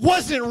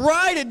wasn't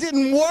right. It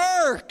didn't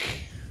work.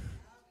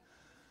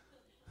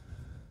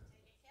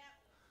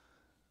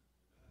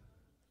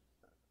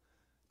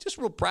 Just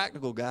real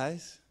practical,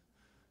 guys.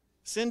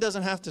 Sin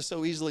doesn't have to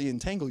so easily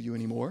entangle you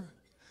anymore.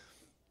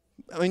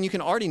 I mean, you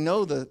can already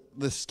know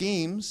the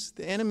schemes.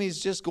 The enemy's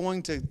just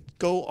going to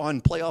go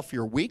on, play off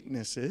your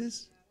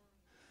weaknesses.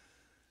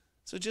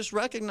 So just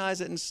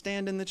recognize it and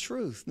stand in the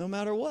truth, no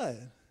matter what.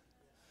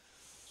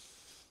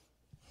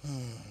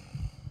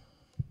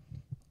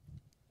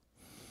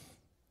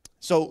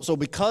 So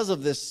because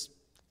of this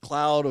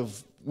cloud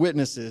of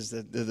witnesses,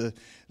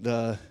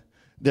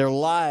 their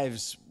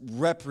lives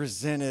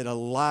represented a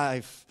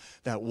life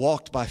that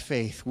walked by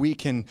faith, we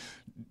can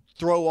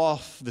throw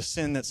off the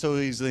sin that so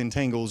easily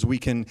entangles. We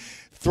can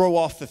throw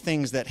off the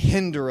things that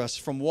hinder us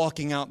from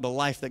walking out the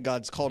life that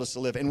God's called us to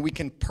live. And we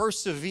can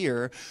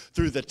persevere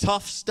through the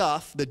tough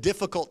stuff, the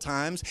difficult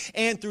times,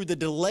 and through the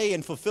delay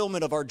and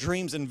fulfillment of our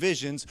dreams and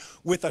visions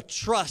with a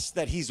trust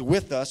that He's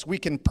with us. We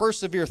can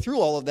persevere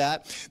through all of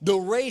that. The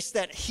race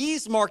that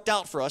He's marked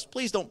out for us,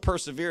 please don't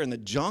persevere in the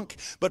junk,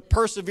 but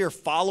persevere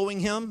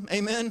following Him.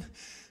 Amen?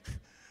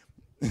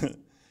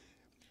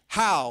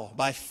 How?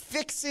 By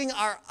fixing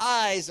our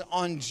eyes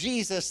on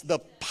Jesus, the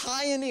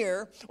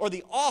pioneer or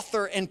the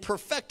author and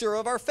perfecter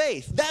of our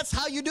faith. That's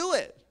how you do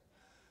it.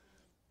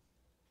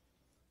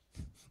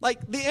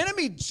 Like the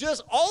enemy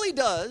all he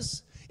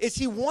does is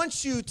he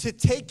wants you to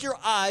take your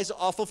eyes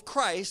off of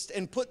Christ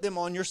and put them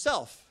on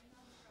yourself.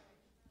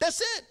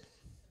 That's it.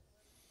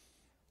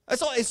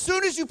 That's all. As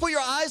soon as you put your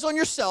eyes on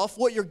yourself,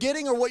 what you're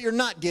getting or what you're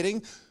not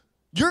getting,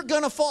 you're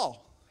going to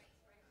fall.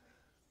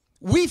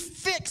 We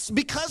fix,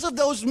 because of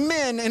those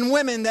men and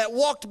women that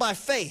walked by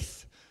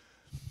faith,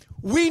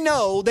 we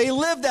know they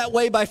live that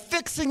way by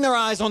fixing their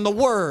eyes on the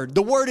Word.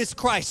 The Word is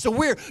Christ. So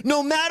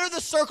no matter the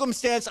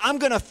circumstance, I'm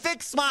going to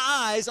fix my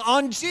eyes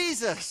on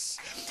Jesus.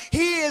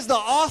 He is the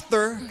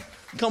author.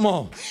 Come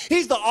on.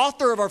 He's the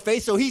author of our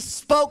faith, so He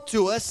spoke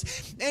to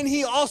us, and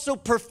He also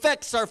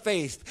perfects our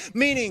faith,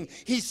 meaning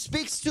He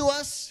speaks to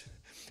us,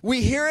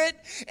 we hear it,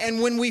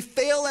 and when we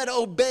fail at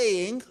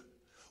obeying,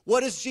 what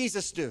does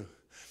Jesus do?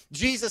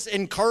 Jesus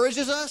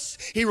encourages us.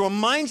 He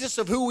reminds us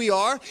of who we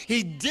are.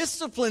 He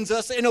disciplines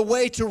us in a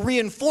way to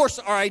reinforce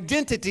our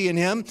identity in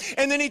Him.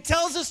 And then He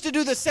tells us to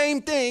do the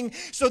same thing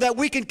so that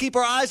we can keep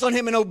our eyes on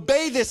Him and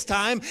obey this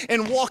time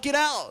and walk it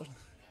out.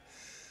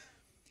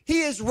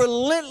 He is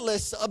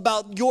relentless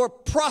about your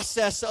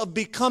process of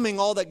becoming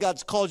all that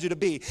God's called you to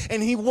be.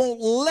 And He won't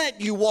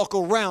let you walk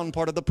around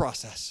part of the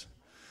process.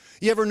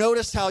 You ever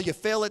notice how you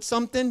fail at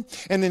something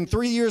and then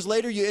 3 years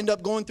later you end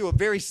up going through a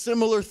very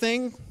similar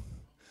thing?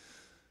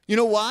 You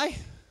know why?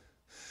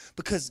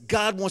 Because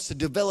God wants to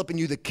develop in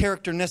you the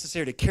character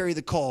necessary to carry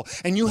the call.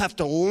 And you have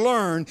to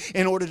learn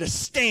in order to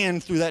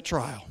stand through that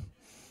trial.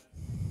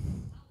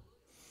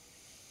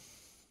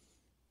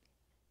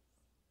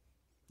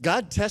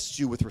 God tests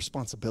you with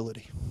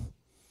responsibility.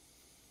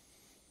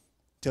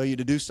 Tell you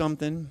to do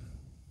something.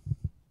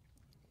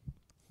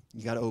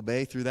 You got to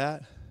obey through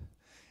that.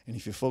 And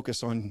if you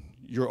focus on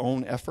your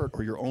own effort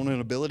or your own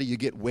inability, you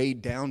get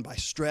weighed down by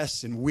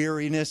stress and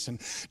weariness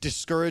and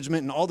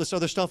discouragement and all this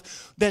other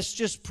stuff, that's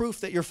just proof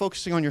that you're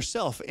focusing on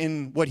yourself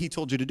in what he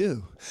told you to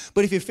do.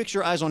 But if you fix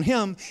your eyes on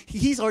him,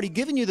 he's already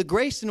given you the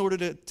grace in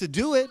order to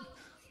do it.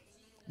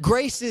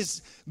 Grace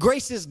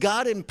is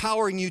God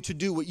empowering you to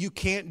do what you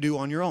can't do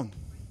on your own.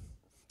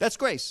 That's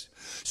grace.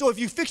 So if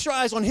you fix your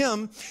eyes on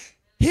him,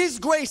 his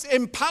grace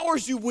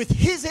empowers you with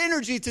his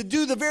energy to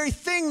do the very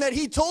thing that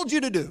he told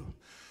you to do.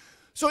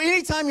 So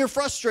anytime you're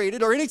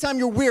frustrated or anytime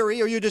you're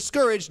weary or you're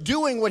discouraged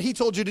doing what he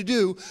told you to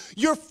do,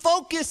 your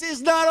focus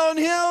is not on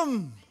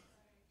him.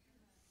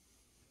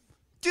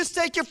 Just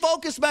take your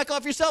focus back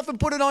off yourself and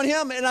put it on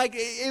him. And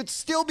it'd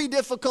still be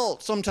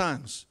difficult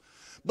sometimes.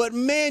 But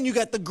man, you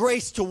got the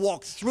grace to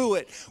walk through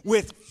it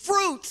with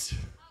fruit.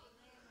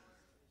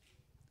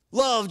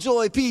 Love,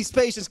 joy, peace,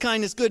 patience,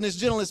 kindness, goodness,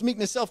 gentleness,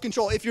 meekness,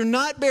 self-control. If you're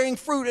not bearing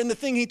fruit in the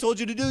thing he told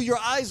you to do, your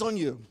eye's on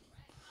you.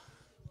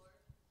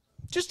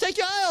 Just take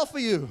your eye off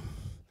of you.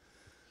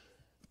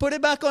 Put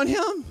it back on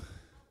him.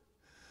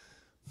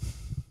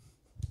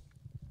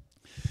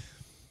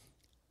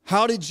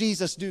 How did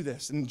Jesus do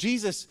this? And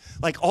Jesus,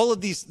 like all of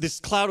this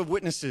cloud of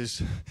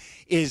witnesses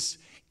is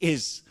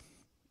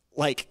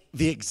like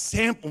the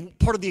example,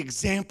 part of the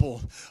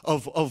example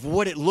of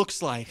what it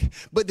looks like.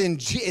 But then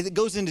it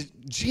goes into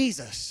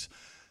Jesus,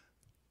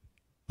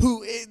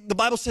 who the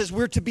Bible says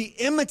we're to be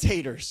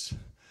imitators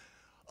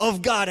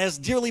of God as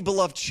dearly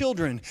beloved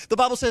children. The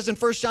Bible says in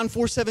 1 John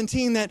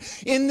 4:17 that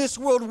in this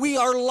world we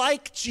are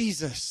like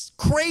Jesus.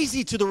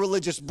 Crazy to the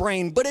religious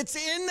brain, but it's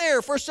in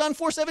there. 1 John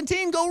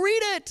 4:17, go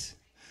read it.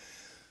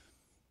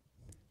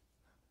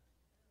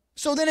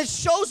 So then it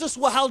shows us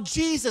how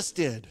Jesus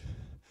did.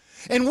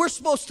 And we're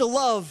supposed to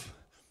love.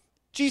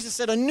 Jesus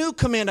said, a new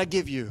command I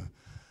give you,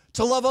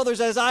 to love others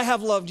as I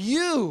have loved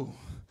you.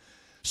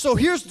 So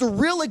here's the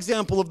real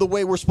example of the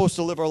way we're supposed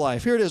to live our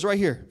life. Here it is right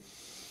here.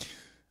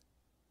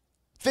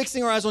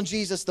 Fixing our eyes on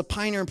Jesus, the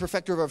pioneer and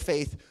perfecter of our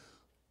faith.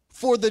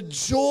 For the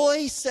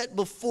joy set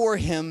before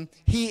him,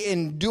 he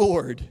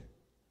endured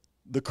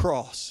the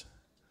cross.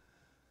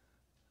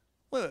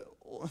 Well,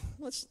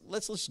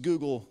 let's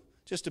Google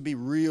just to be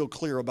real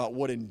clear about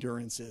what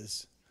endurance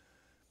is.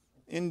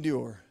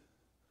 Endure.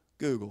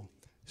 Google.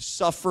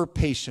 Suffer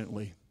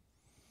patiently.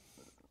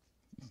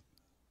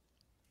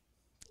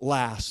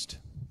 Last.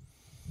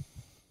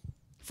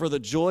 For the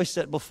joy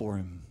set before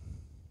him.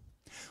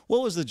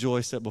 What was the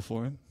joy set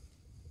before him?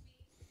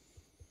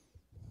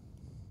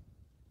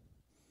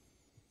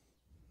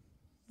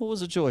 What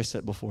was the joy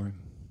set before him?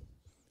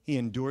 He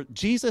endured.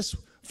 Jesus,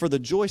 for the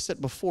joy set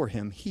before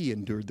him, he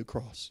endured the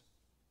cross.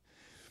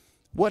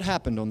 What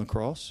happened on the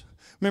cross?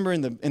 Remember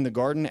in the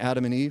garden,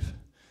 Adam and Eve?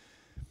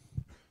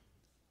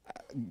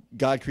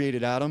 God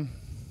created Adam.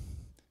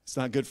 It's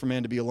not good for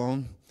man to be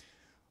alone.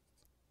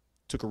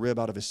 Took a rib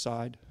out of his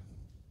side.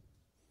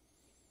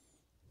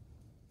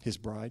 His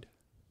bride.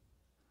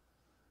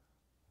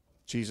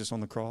 Jesus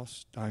on the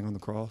cross, dying on the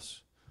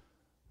cross.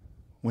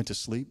 Went to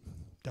sleep,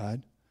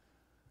 died.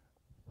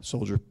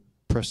 Soldier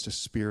pressed a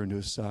spear into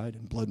his side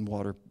and blood and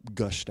water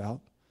gushed out.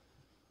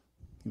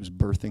 He was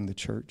birthing the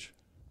church.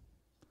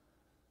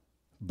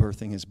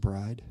 Birthing his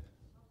bride.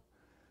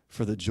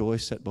 For the joy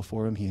set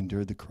before him, he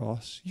endured the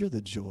cross. You're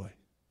the joy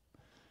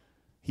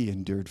he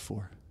endured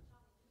for.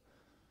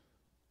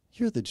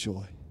 You're the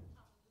joy.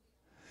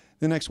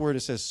 The next word, it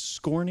says,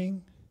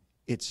 scorning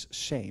its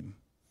shame.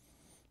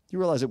 You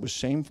realize it was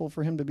shameful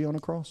for him to be on a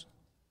cross?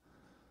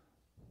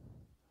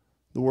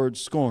 The word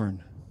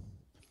scorn,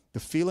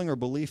 the feeling or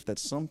belief that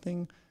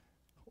something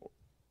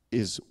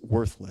is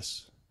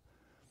worthless.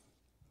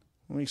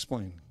 Let me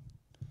explain.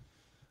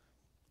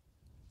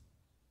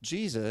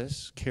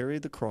 Jesus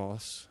carried the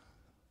cross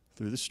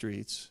through the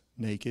streets,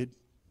 naked,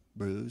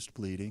 bruised,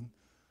 bleeding.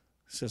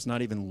 It says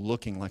not even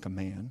looking like a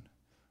man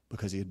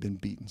because he had been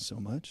beaten so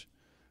much.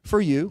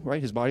 For you,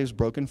 right? His body was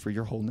broken for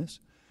your wholeness.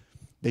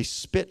 They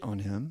spit on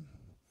him.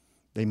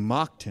 They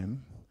mocked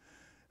him.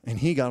 And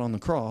he got on the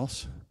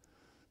cross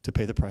to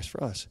pay the price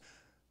for us.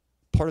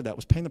 Part of that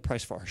was paying the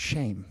price for our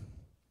shame.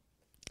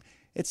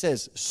 It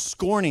says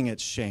scorning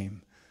its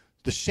shame.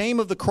 The shame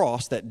of the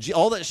cross,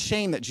 all that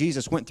shame that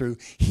Jesus went through,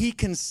 he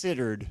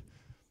considered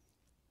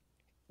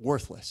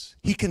worthless.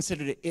 He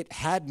considered it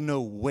had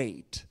no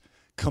weight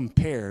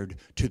compared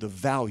to the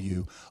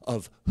value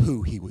of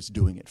who he was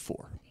doing it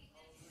for.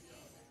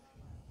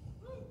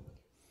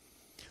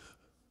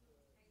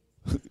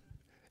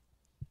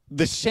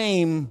 The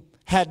shame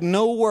had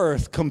no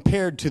worth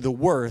compared to the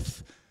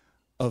worth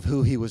of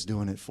who he was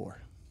doing it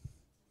for.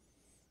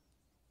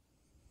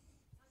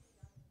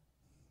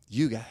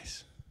 You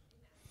guys.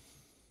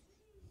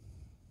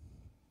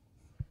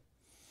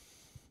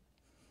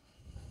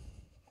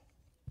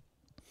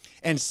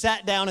 And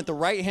sat down at the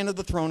right hand of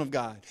the throne of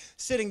God.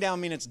 Sitting down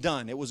means it's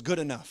done. It was good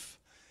enough.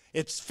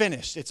 It's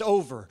finished. It's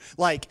over.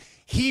 Like,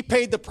 he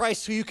paid the price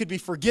so you could be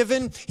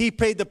forgiven. He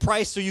paid the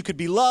price so you could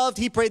be loved.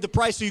 He paid the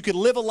price so you could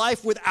live a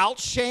life without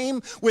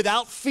shame,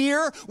 without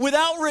fear,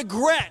 without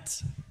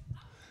regret.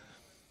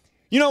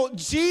 You know,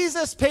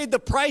 Jesus paid the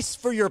price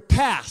for your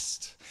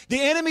past.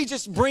 The enemy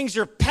just brings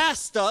your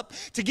past up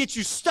to get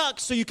you stuck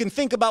so you can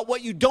think about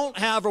what you don't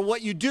have or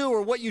what you do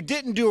or what you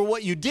didn't do or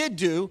what you did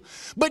do.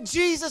 But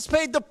Jesus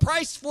paid the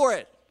price for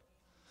it.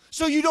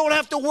 So you don't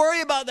have to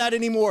worry about that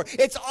anymore.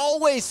 It's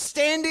always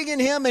standing in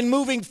him and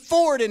moving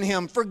forward in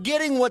him,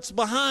 forgetting what's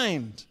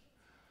behind.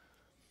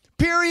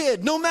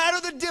 Period. No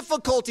matter the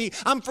difficulty,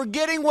 I'm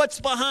forgetting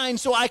what's behind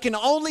so I can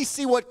only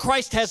see what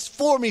Christ has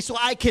for me so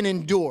I can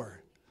endure.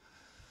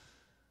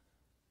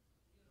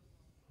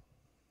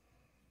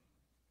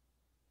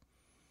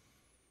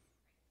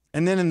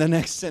 And then in the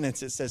next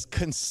sentence it says,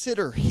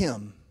 consider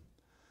him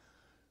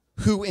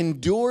who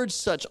endured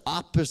such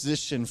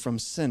opposition from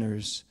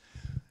sinners.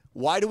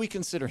 Why do we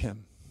consider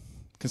him?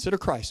 Consider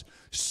Christ.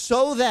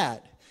 So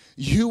that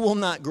you will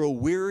not grow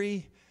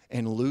weary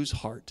and lose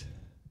heart.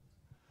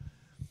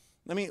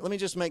 Let me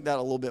just make that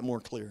a little bit more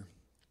clear.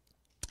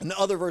 And the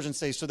other versions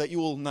say, so that you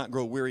will not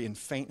grow weary and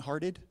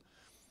faint-hearted.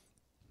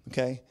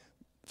 Okay?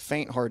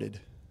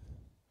 Faint-hearted.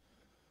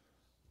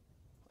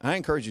 I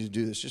encourage you to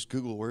do this. Just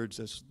Google words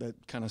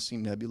that kind of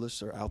seem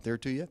nebulous or out there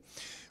to you.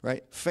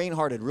 Right?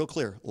 Faint-hearted, real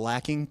clear.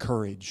 Lacking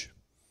courage.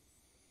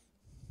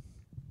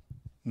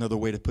 Another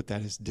way to put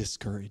that is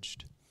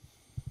discouraged.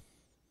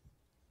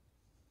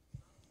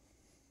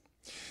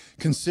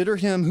 Consider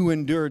him who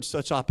endured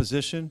such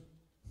opposition,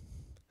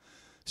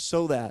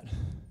 so that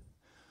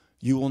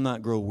you will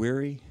not grow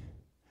weary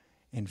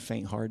and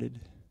faint-hearted,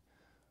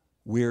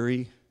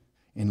 weary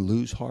and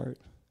lose heart,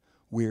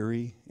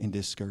 weary and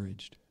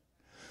discouraged.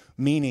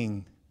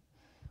 Meaning,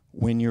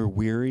 when you're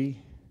weary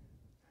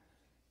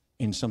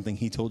in something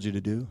he told you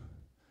to do,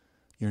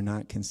 you're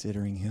not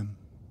considering him.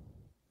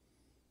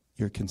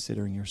 You're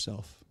considering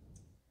yourself.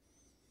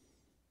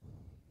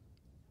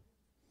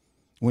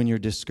 When you're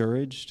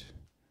discouraged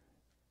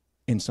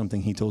in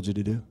something he told you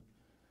to do,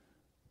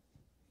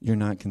 you're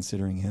not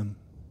considering him.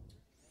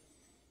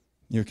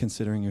 You're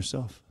considering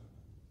yourself.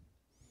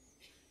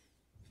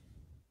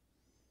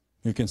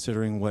 You're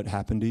considering what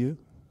happened to you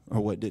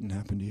or what didn't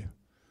happen to you.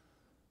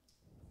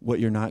 What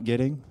you're not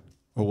getting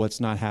or what's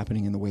not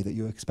happening in the way that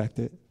you expect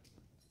it.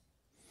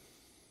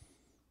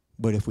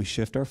 But if we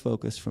shift our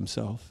focus from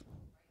self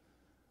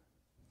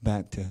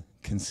back to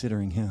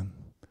considering him,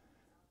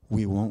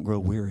 we won't grow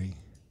weary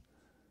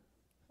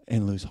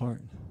and lose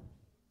heart.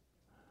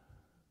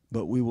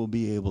 But we will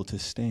be able to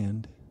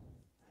stand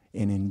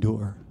and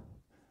endure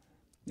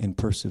and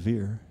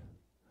persevere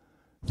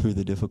through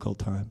the difficult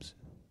times,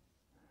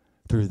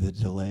 through the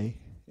delay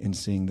in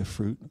seeing the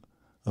fruit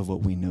of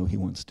what we know he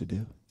wants to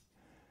do.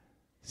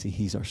 See,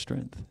 he's our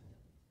strength.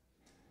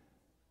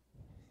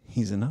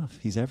 He's enough.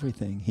 He's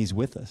everything. He's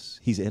with us.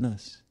 He's in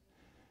us.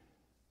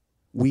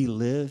 We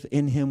live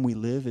in him. We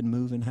live and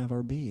move and have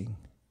our being.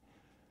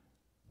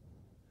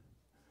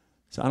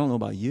 So I don't know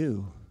about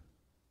you.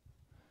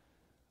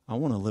 I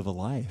want to live a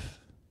life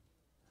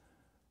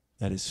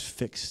that is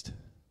fixed,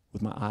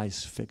 with my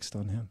eyes fixed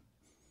on him.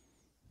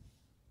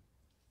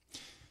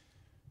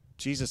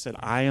 Jesus said,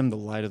 I am the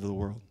light of the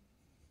world.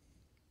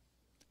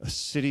 A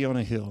city on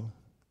a hill.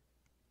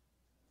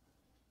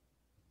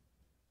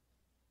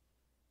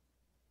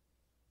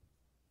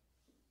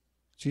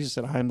 Jesus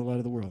said, I am the light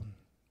of the world.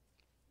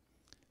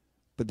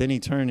 But then he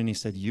turned and he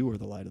said, you are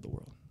the light of the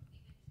world.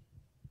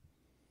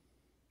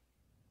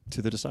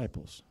 To the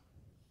disciples.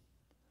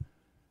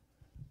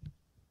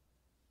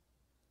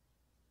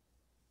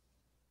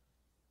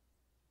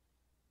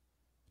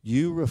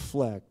 You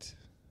reflect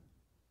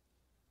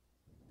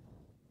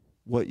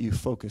what you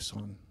focus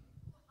on.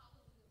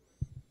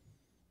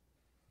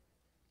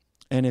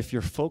 And if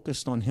you're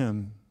focused on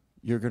him,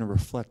 you're going to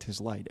reflect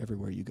his light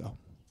everywhere you go.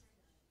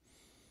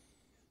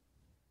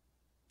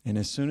 And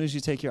as soon as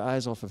you take your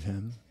eyes off of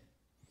him,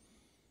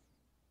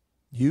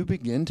 you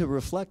begin to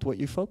reflect what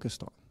you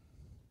focused on.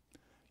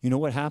 You know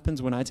what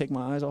happens when I take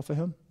my eyes off of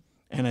him?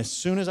 And as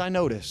soon as I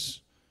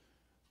notice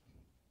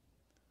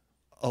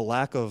a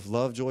lack of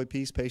love, joy,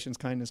 peace, patience,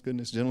 kindness,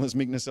 goodness, gentleness,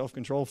 meekness,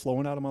 self-control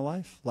flowing out of my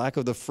life, lack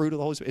of the fruit of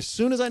the Holy Spirit, as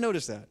soon as I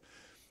notice that,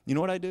 you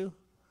know what I do?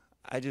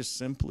 I just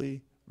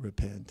simply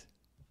repent.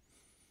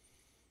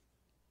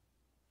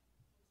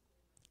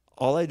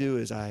 All I do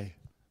is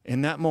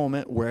in that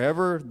moment,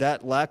 wherever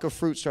that lack of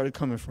fruit started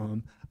coming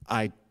from,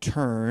 I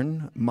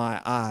turn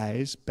my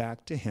eyes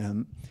back to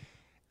him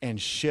and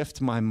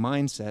shift my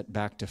mindset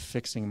back to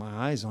fixing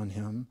my eyes on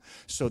him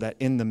so that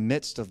in the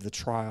midst of the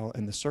trial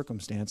and the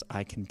circumstance,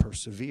 I can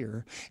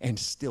persevere and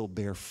still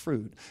bear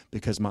fruit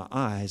because my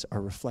eyes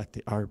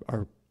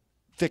are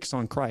fixed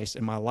on Christ,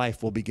 and my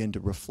life will begin to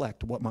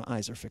reflect what my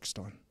eyes are fixed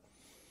on.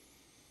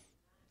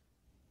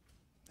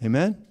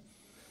 Amen?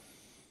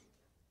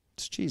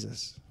 It's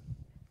Jesus.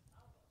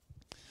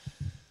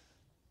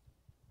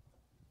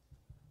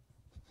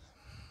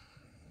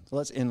 So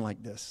let's end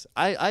like this.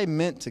 I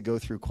meant to go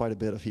through quite a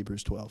bit of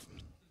Hebrews 12,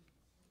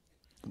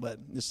 but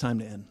it's time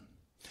to end.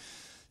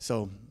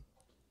 So,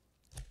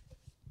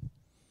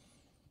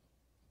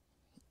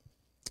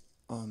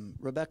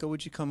 Rebecca,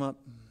 would you come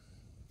up?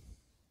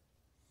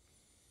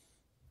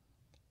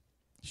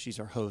 She's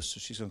our host, so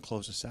she's going to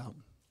close us out.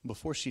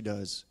 Before she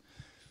does,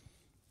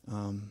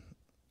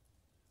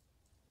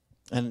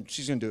 And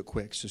she's going to do it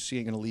quick, so she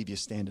ain't going to leave you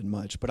standing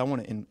much. But I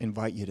want to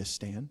invite you to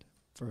stand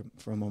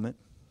for a moment.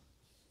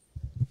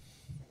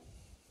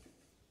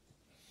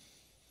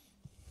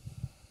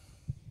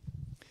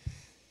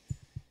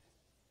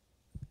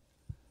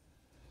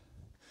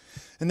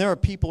 And there are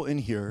people in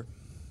here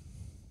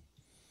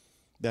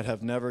that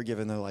have never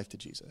given their life to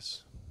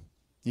Jesus.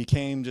 You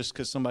came just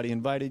because somebody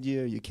invited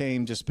you. You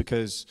came just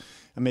because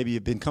maybe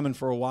you've been coming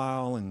for a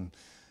while.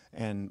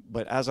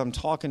 But as I'm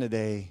talking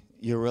today,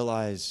 you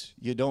realize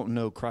you don't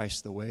know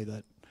Christ the way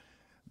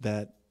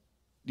that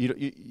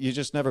you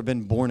just never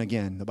been born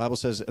again. The Bible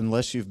says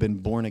unless you've been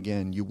born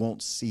again, you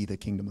won't see the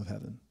kingdom of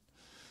heaven.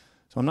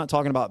 So I'm not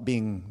talking about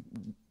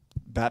being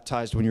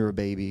baptized when you're a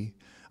baby.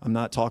 I'm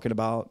not talking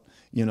about,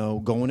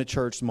 going to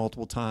church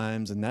multiple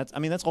times. And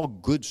that's all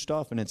good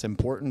stuff and it's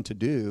important to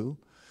do.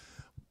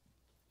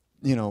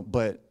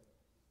 But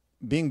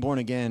being born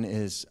again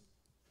is,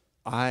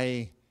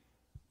 I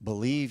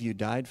believe you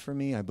died for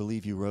me. I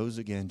believe you rose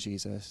again,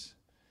 Jesus.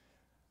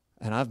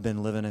 And I've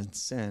been living in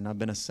sin. I've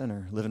been a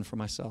sinner, living for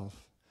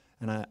myself.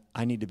 And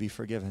I need to be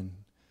forgiven.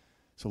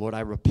 So, Lord,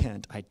 I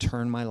repent. I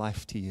turn my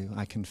life to you.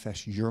 I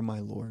confess you're my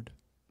Lord.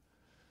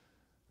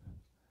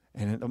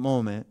 And at a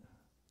moment,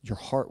 your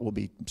heart will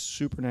be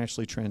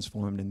supernaturally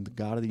transformed and the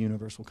God of the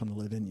universe will come to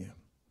live in you.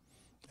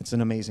 It's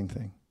an amazing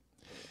thing.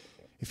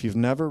 If you've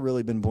never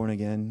really been born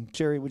again,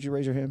 Jerry, would you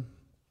raise your hand?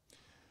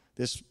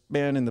 This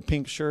man in the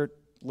pink shirt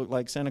looked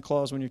like Santa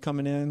Claus when you're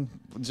coming in.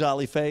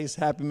 Jolly face,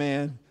 happy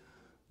man.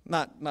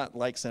 Not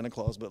like Santa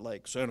Claus, but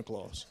like Santa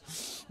Claus.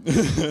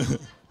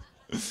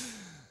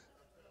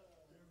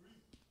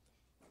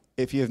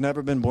 If you've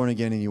never been born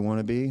again and you want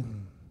to be,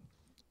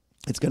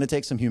 it's going to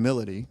take some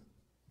humility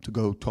to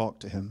go talk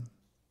to him.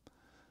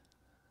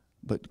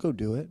 But go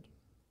do it,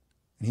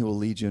 and he will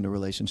lead you into a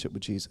relationship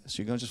with Jesus.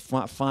 You're going to just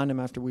find him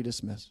after we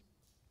dismiss.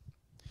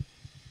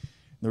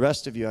 The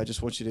rest of you, I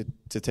just want you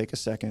to take a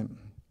second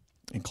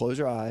and close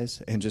your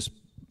eyes and just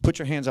put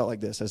your hands out like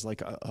this as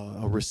like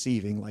a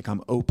receiving, like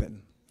I'm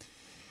open.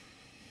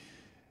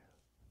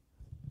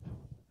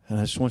 And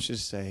I just want you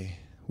to say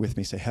with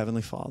me, say,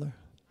 Heavenly Father,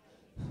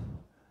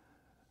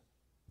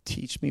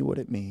 teach me what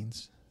it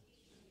means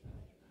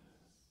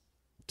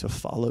to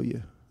follow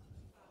you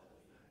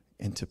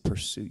and to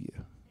pursue you.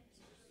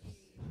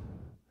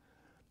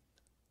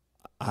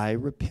 I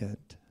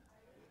repent.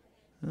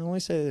 I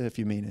only say that if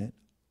you mean it.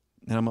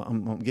 And I'm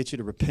going to get you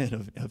to repent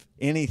of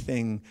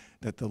anything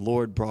that the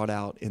Lord brought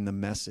out in the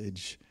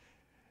message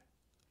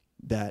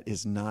that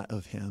is not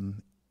of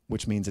him,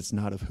 which means it's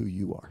not of who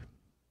you are.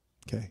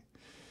 Okay?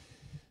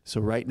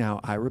 So right now,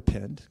 I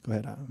repent. Go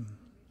ahead.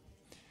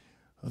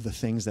 Of the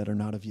things that are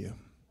not of you.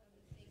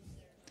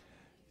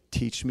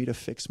 Teach me to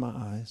fix my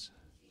eyes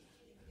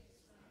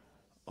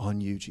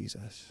on you,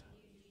 Jesus,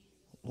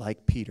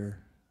 like Peter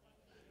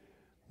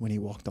when he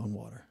walked on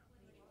water.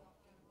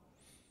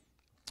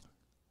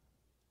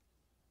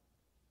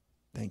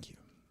 Thank you.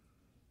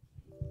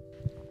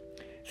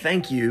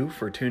 Thank you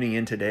for tuning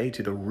in today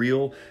to the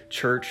Real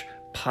Church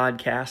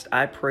podcast.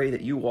 I pray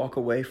that you walk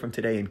away from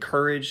today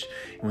encouraged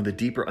and with a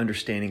deeper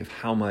understanding of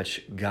how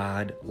much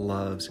God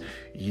loves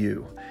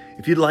you.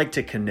 If you'd like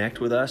to connect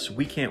with us,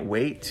 we can't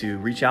wait to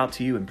reach out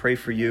to you and pray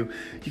for you.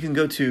 You can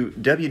go to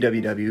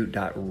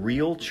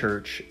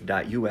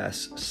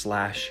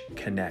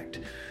www.realchurch.us/connect.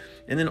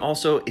 And then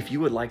also, if you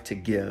would like to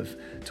give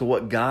to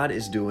what God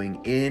is doing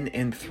in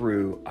and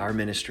through our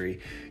ministry,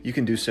 you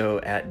can do so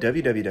at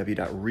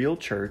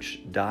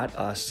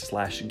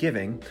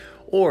www.realchurch.us/giving,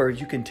 or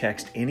you can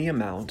text any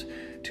amount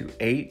to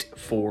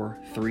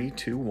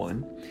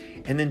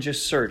 84321, and then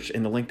just search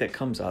in the link that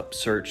comes up,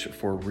 search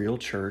for Real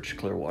Church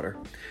Clearwater.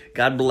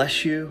 God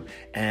bless you,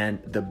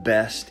 and the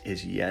best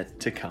is yet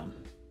to come.